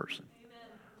this person?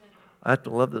 I have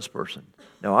to love this person.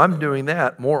 Now, I'm doing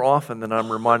that more often than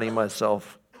I'm reminding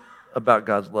myself about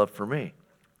God's love for me.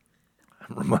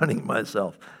 I'm reminding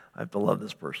myself, I have to love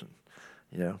this person.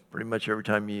 You know, pretty much every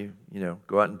time you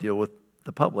go out and deal with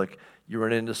the public, you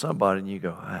run into somebody and you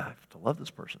go, I have to love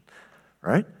this person,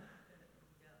 right?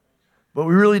 But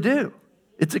we really do.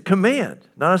 It's a command,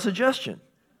 not a suggestion.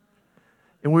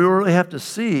 And we really have to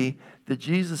see that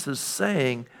Jesus is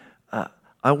saying,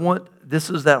 this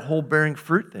is that whole bearing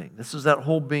fruit thing. This is that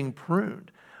whole being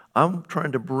pruned. I'm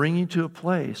trying to bring you to a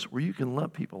place where you can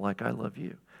love people like I love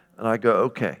you. And I go,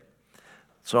 okay.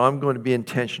 So I'm going to be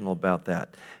intentional about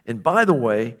that. And by the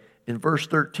way, in verse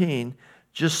 13,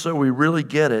 just so we really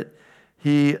get it,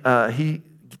 he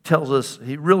tells us,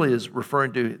 he really is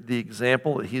referring to the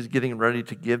example that he's getting ready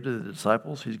to give to the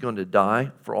disciples. He's going to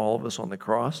die for all of us on the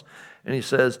cross. And he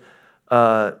says,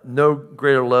 no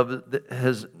greater love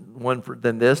has one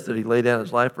than this, that he laid down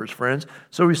his life for his friends.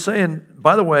 So he's saying,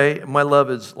 by the way, my love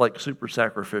is like super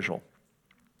sacrificial.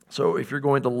 So if you're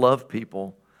going to love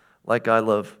people like I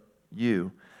love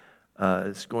you,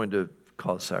 it's going to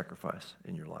cause sacrifice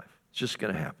in your life. It's just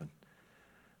going to happen.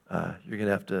 You're going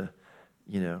to have to,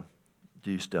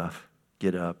 do stuff,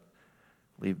 get up,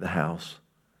 leave the house,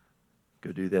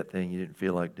 go do that thing you didn't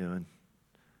feel like doing,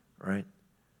 right?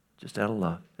 Just out of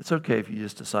love. It's okay if you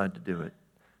just decide to do it.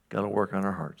 Got to work on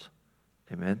our hearts.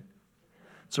 Amen?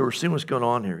 So we're seeing what's going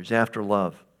on here. He's after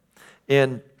love.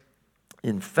 And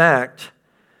in fact,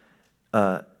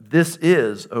 this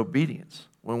is obedience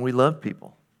when we love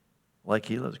people like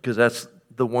he loves, because that's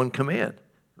the one command,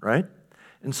 right?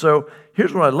 And so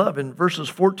here's what I love. In verses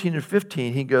 14 and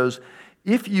 15, he goes,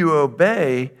 if you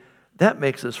obey, that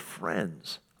makes us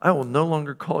friends. I will no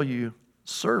longer call you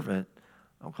servant.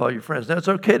 I'll call you friends. Now, it's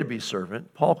okay to be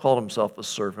servant. Paul called himself a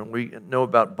servant. We know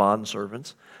about bond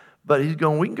servants. But he's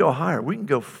going, we can go higher. We can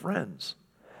go friends.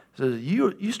 He says,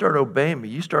 you start obeying me.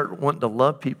 You start wanting to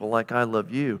love people like I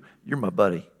love you. You're my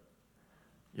buddy.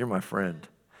 You're my friend.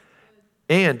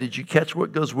 And did you catch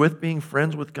what goes with being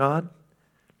friends with God?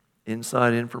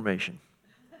 Inside information.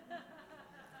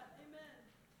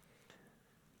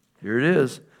 Here it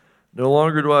is. No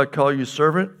longer do I call you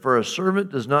servant, for a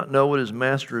servant does not know what his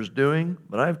master is doing,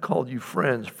 but I have called you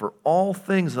friends, for all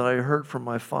things that I heard from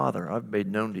my Father I've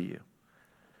made known to you.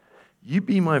 You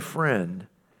be my friend,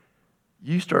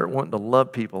 you start wanting to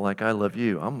love people like I love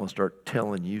you. I'm going to start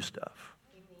telling you stuff.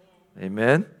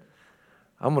 Amen?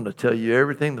 I'm going to tell you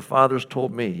everything the Father's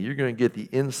told me. You're going to get the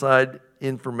inside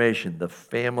information, the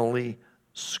family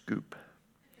scoop.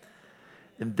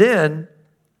 And then,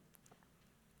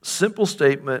 simple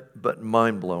statement, but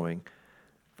mind-blowing.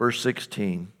 Verse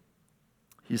 16,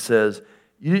 he says,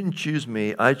 you didn't choose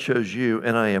me, I chose you,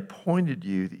 and I appointed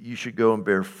you that you should go and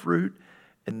bear fruit,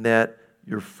 and that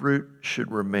your fruit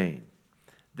should remain.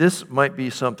 This might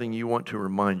be something you want to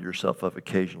remind yourself of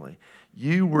occasionally.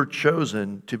 You were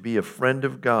chosen to be a friend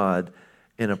of God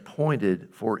and appointed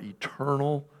for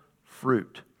eternal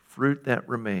fruit, fruit that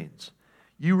remains.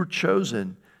 You were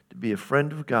chosen to be a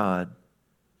friend of God.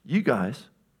 You guys,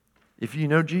 if you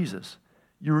know Jesus,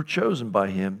 you were chosen by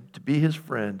him to be his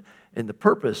friend, and the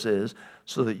purpose is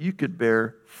so that you could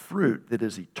bear fruit that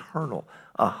is eternal.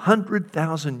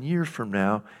 100,000 years from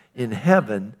now in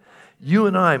heaven, you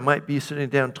and I might be sitting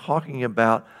down talking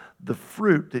about the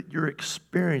fruit that you're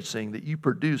experiencing that you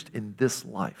produced in this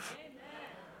life.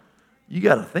 You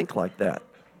got to think like that.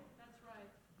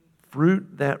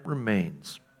 Fruit that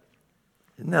remains.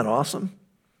 Isn't that awesome?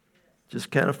 Just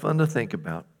kind of fun to think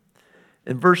about.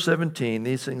 In verse 17,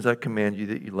 these things I command you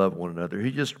that you love one another.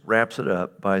 He just wraps it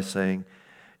up by saying,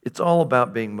 it's all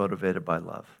about being motivated by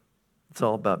love. It's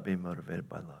all about being motivated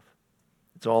by love.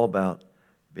 It's all about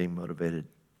being motivated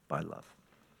by love.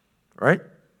 All right?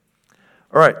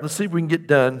 All right, let's see if we can get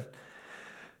done.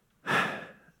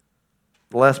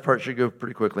 The last part should go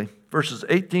pretty quickly. Verses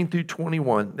 18 through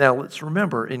 21. Now, let's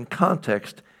remember, in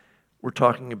context, we're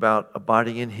talking about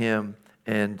abiding in him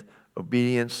and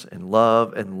obedience and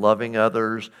love and loving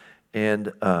others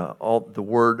and all the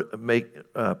word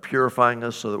purifying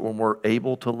us so that we're more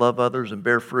able to love others and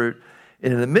bear fruit.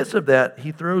 And in the midst of that,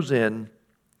 he throws in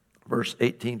verse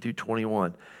 18 through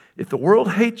 21. If the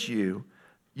world hates you,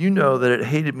 you know that it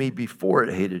hated me before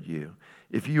it hated you.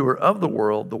 If you were of the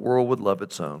world would love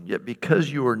its own. Yet because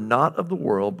you are not of the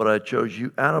world, but I chose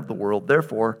you out of the world,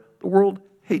 therefore the world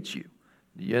hates you.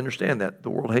 Do you understand that? The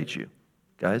world hates you.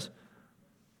 Guys,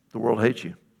 the world hates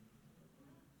you.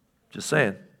 Just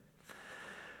saying.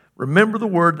 Remember the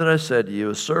word that I said to you,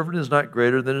 a servant is not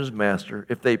greater than his master.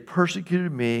 If they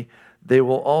persecuted me, they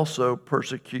will also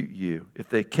persecute you. If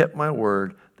they kept my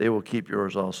word, they will keep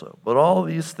yours also. But all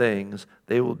these things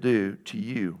they will do to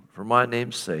you for my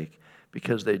name's sake,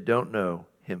 because they don't know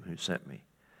him who sent me.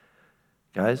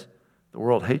 Guys, the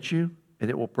world hates you and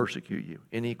it will persecute you.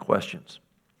 Any questions?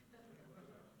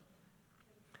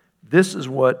 This is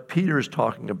what Peter is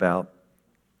talking about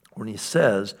when he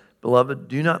says, beloved,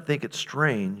 do not think it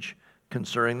strange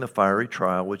concerning the fiery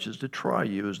trial, which is to try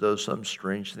you as though some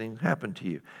strange thing happened to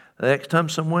you. The next time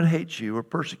someone hates you or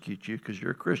persecutes you because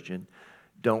you're a Christian,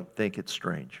 don't think it's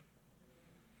strange.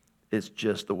 It's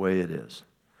just the way it is.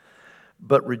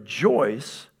 But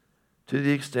rejoice to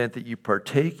the extent that you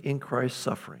partake in Christ's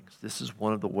sufferings. This is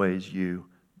one of the ways you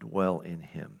dwell in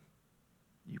him.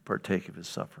 You partake of his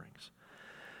sufferings.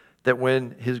 That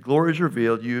when his glory is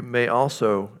revealed, you may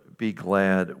also be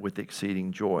glad with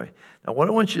exceeding joy. Now, what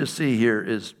I want you to see here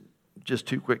is just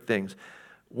two quick things.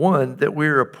 One, that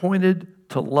we're appointed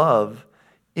to love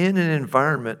in an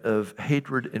environment of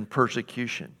hatred and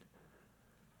persecution.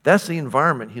 That's the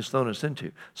environment he's thrown us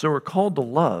into. So we're called to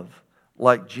love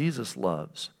like Jesus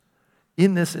loves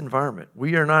in this environment.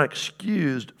 We are not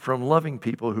excused from loving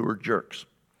people who are jerks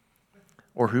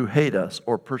or who hate us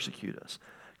or persecute us.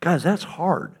 Guys, that's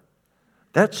hard.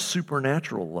 That's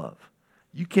supernatural love.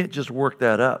 You can't just work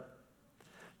that up.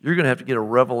 You're going to have to get a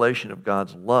revelation of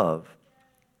God's love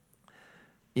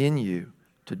in you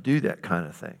to do that kind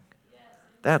of thing.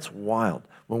 That's wild.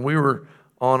 When we were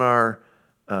on our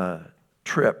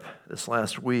trip this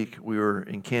last week, we were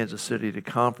in Kansas City at a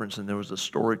conference, and there was a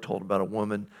story told about a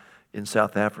woman in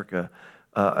South Africa.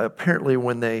 Apparently,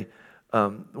 when they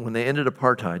ended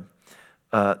apartheid,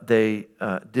 they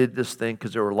did this thing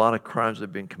because there were a lot of crimes that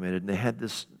had been committed, and they had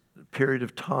this period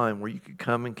of time where you could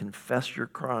come and confess your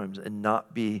crimes and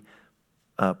not be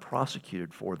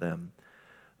prosecuted for them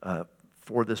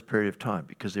for this period of time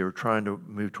because they were trying to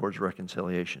move towards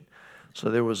reconciliation. So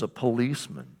there was a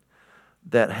policeman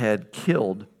that had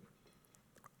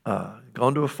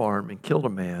gone to a farm and killed a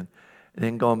man, and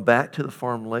then gone back to the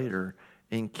farm later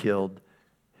and killed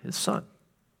his son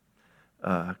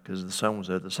because the son was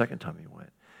there the second time he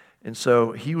went. And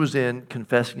so he was in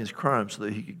confessing his crime so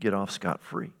that he could get off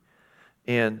scot-free.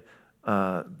 And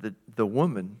the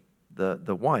woman,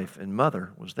 the wife and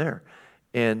mother was there.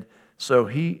 And so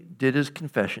he did his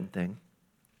confession thing,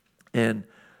 and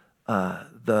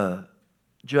the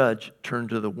judge turned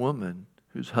to the woman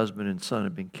whose husband and son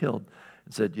had been killed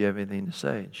and said, "Do you have anything to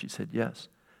say?" And she said, "Yes."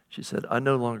 She said, "I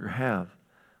no longer have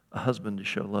a husband to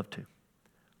show love to.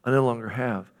 I no longer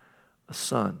have a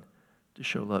son to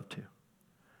show love to.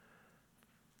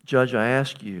 Judge, I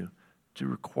ask you to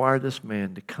require this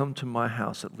man to come to my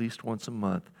house at least once a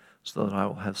month so that I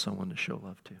will have someone to show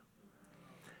love to."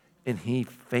 And he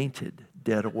fainted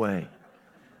dead away.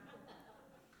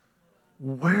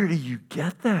 Where do you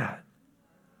get that?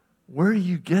 Where do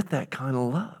you get that kind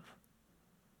of love?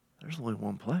 There's only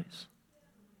one place.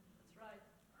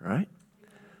 Right?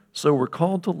 So we're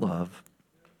called to love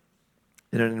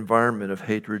in an environment of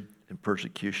hatred and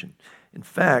persecution. In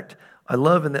fact, I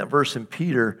love in that verse in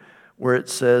Peter where it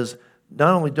says,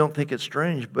 not only don't think it's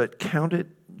strange, but count it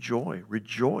joy,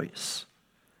 rejoice,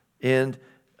 and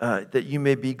that you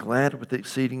may be glad with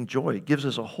exceeding joy. It gives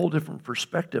us a whole different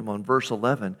perspective on verse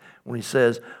 11 when he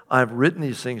says, "I've written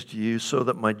these things to you so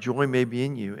that my joy may be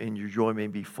in you and your joy may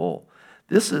be full."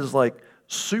 This is like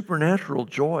supernatural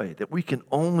joy that we can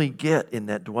only get in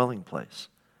that dwelling place.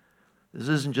 This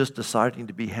isn't just deciding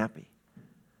to be happy.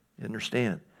 You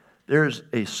understand? There's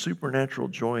a supernatural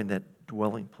joy in that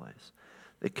dwelling place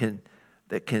that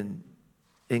can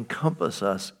encompass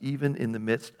us even in the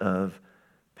midst of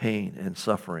pain and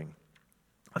suffering,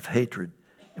 of hatred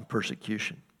and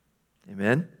persecution.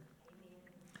 Amen?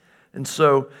 And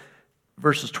so,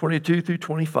 verses 22 through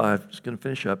 25, just going to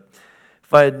finish up.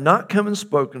 "If I had not come and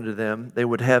spoken to them, they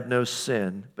would have no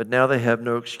sin, but now they have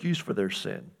no excuse for their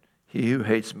sin. He who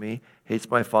hates me hates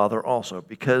my Father also."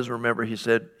 Because, remember, he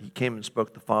said he came and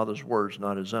spoke the Father's words,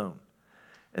 not his own.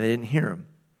 And they didn't hear him.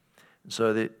 And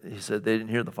so he said they didn't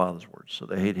hear the Father's words, so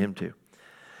they hate him too.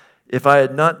 "If I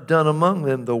had not done among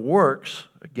them the works,"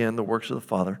 again, the works of the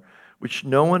Father, "which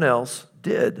no one else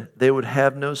did, they would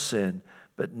have no sin.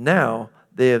 But now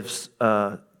they have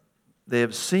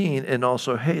seen and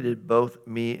also hated both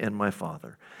me and my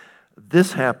Father.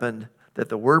 This happened that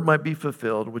the word might be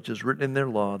fulfilled, which is written in their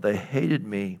law. They hated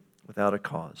me without a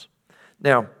cause."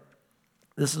 Now,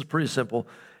 this is pretty simple.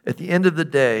 At the end of the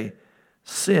day,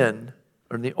 sin,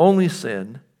 or the only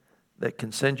sin that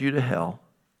can send you to hell,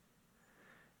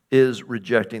 is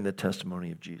rejecting the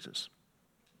testimony of Jesus.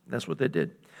 And that's what they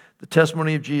did. The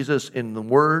testimony of Jesus in the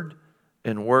word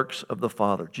and works of the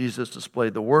Father. Jesus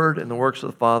displayed the word and the works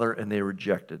of the Father, and they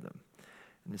rejected them.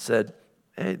 And he said,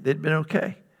 hey, they'd been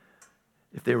okay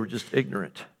if they were just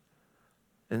ignorant.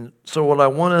 And so what I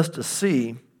want us to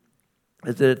see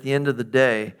is that at the end of the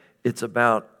day, it's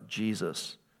about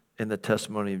Jesus and the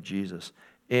testimony of Jesus,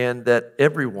 and that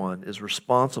everyone is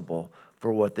responsible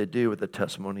for what they do with the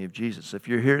testimony of Jesus. If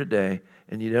you're here today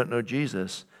and you don't know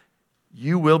Jesus,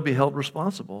 you will be held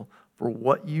responsible for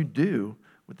what you do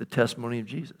with the testimony of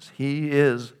Jesus. He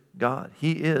is God.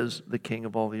 He is the King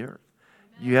of all the earth.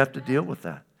 You have to deal with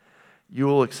that. You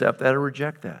will accept that or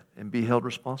reject that and be held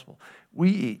responsible. We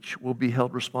each will be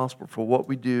held responsible for what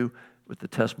we do with the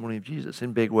testimony of Jesus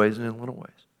in big ways and in little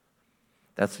ways.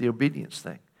 That's the obedience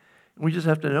thing. And we just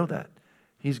have to know that.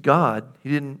 He's God. He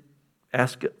didn't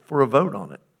ask for a vote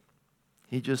on it.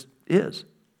 He just is.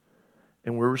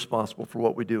 And we're responsible for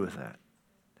what we do with that.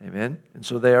 Amen? And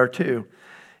so they are too.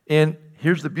 And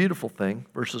here's the beautiful thing,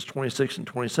 verses 26 and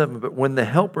 27. "But when the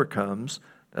Helper comes,"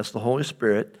 that's the Holy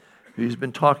Spirit, who he's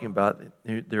been talking about,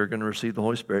 they're going to receive the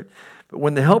Holy Spirit. "But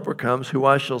when the Helper comes, who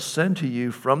I shall send to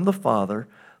you from the Father,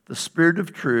 the Spirit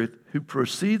of truth, who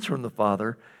proceeds from the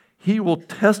Father, he will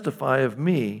testify of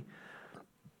me,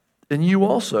 and you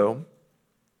also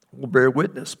will bear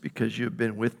witness because you have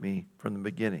been with me from the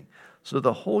beginning." So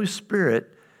the Holy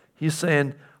Spirit, he's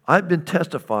saying, I've been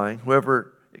testifying.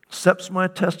 Whoever accepts my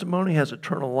testimony has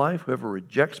eternal life. Whoever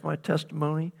rejects my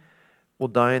testimony will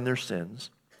die in their sins.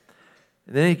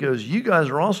 And then he goes, you guys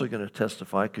are also going to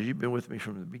testify because you've been with me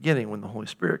from the beginning when the Holy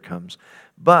Spirit comes.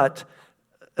 But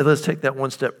let's take that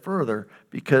one step further,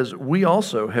 because we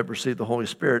also have received the Holy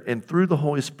Spirit, and through the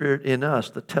Holy Spirit in us,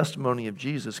 the testimony of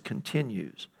Jesus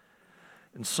continues.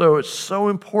 And so it's so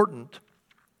important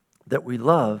that we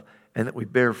love and that we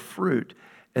bear fruit,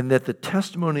 and that the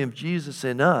testimony of Jesus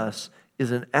in us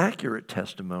is an accurate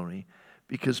testimony,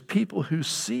 because people who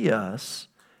see us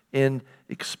and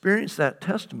experience that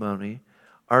testimony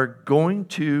are going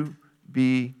to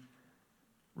be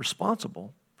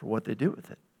responsible for what they do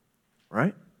with it,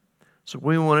 right? So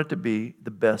we want it to be the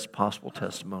best possible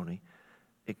testimony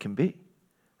it can be.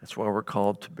 That's why we're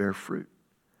called to bear fruit,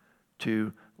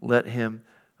 to let Him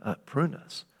prune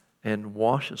us and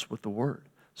wash us with the Word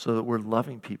so that we're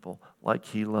loving people like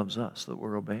He loves us, so that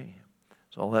we're obeying Him.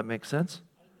 Does all that make sense?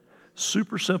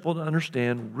 Super simple to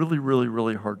understand, really, really,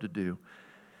 really hard to do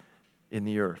in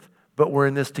the earth. But we're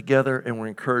in this together and we're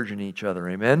encouraging each other,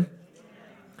 amen?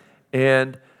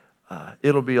 And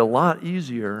it'll be a lot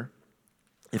easier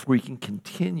if we can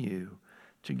continue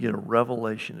to get a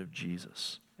revelation of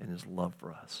Jesus and His love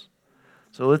for us.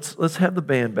 So let's have the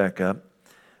band back up.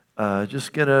 We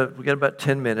got about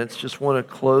 10 minutes. Just want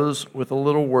to close with a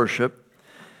little worship.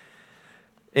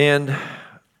 And I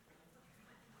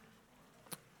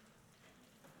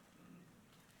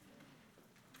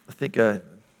think I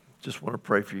just want to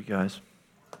pray for you guys.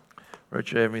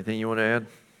 Rachel, you have anything you want to add?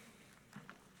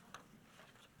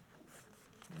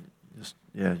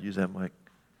 Use that mic.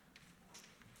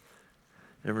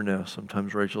 Never know.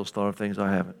 Sometimes Rachel's thought of things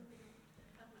I haven't.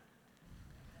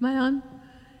 Am I on?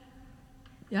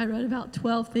 Yeah, I wrote about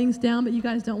 12 things down, but you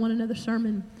guys don't want another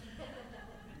sermon.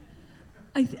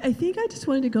 I think I just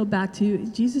wanted to go back to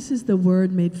Jesus is the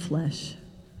Word made flesh.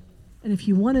 And if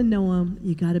you want to know Him,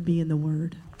 you got to be in the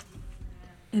Word.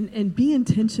 And be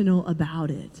intentional about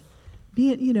it.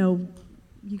 You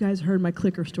guys heard my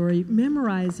clicker story.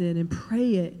 Memorize it and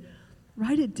pray it.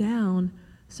 Write it down.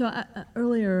 So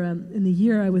earlier in the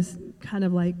year, I was kind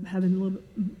of like having a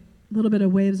little bit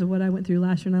of waves of what I went through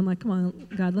last year. And I'm like, come on,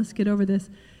 God, let's get over this.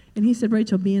 And He said,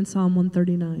 Rachel, be in Psalm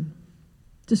 139.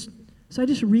 So I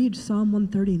just read Psalm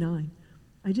 139.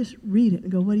 I just read it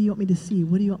and go, what do you want me to see?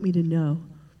 What do you want me to know?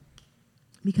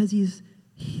 Because He's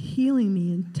healing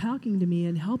me and talking to me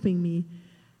and helping me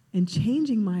and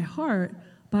changing my heart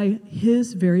by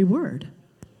His very Word.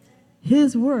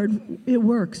 His Word, it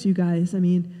works, you guys. I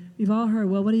mean, we've all heard,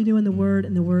 well, what do you do in the Word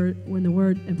and when the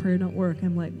Word and prayer don't work?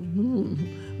 I'm like,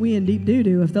 we in deep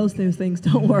doo-doo if those things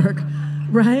don't work,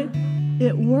 right?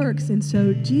 It works. And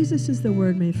so Jesus is the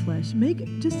Word made flesh.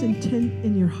 Just intent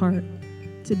in your heart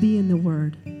to be in the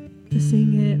Word, to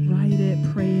sing it, write it,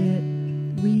 pray it,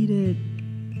 read it.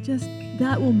 Just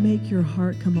that will make your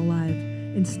heart come alive.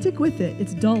 And stick with it.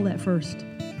 It's dull at first.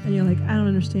 And you're like, I don't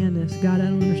understand this. God, I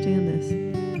don't understand this.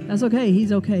 That's okay.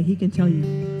 He's okay. He can tell you.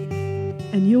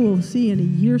 And you will see in a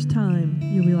year's time,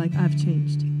 you'll be like, I've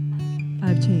changed.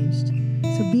 I've changed.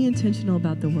 So be intentional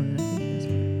about the Word. I think that's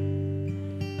right.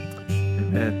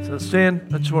 Amen. So Stan,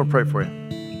 I just want to pray for you,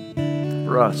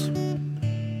 for us.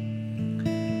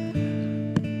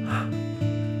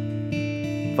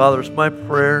 Father, it's my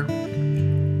prayer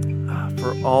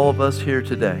for all of us here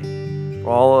today, for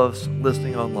all of us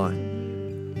listening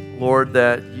online, Lord,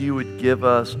 that you would give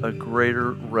us a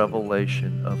greater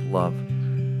revelation of love.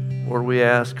 Lord, we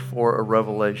ask for a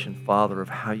revelation, Father, of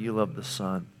how you love the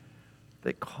Son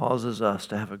that causes us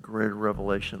to have a greater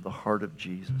revelation of the heart of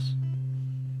Jesus.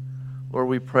 Lord,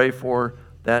 we pray for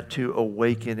that to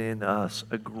awaken in us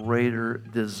a greater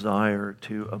desire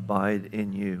to abide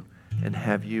in you and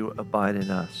have you abide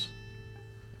in us.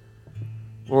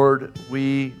 Lord,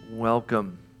 we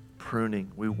welcome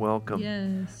pruning. We welcome.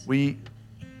 Yes. We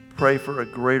pray for a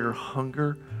greater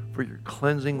hunger for your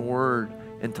cleansing word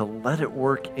and to let it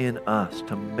work in us,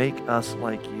 to make us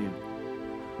like you.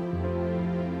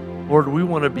 Lord, we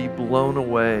want to be blown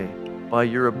away by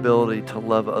your ability to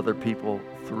love other people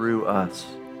through us.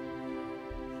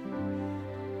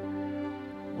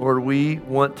 Lord, we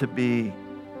want to be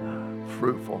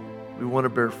fruitful. We want to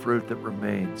bear fruit that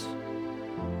remains.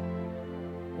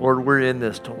 Lord, we're in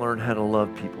this to learn how to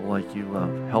love people like you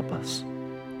love. Help us.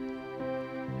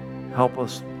 Help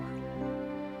us,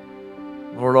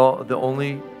 Lord. Lord, the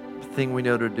only thing we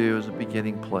know to do as a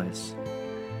beginning place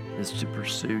is to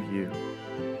pursue you,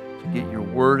 to get your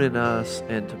word in us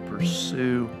and to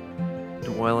pursue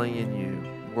dwelling in you,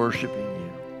 worshiping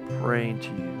you, praying to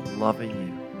you, loving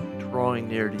you, drawing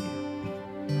near to you.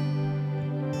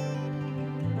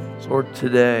 So Lord,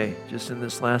 today, just in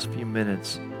this last few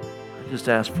minutes, I just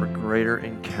ask for greater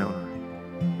encounter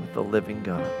with the living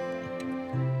God.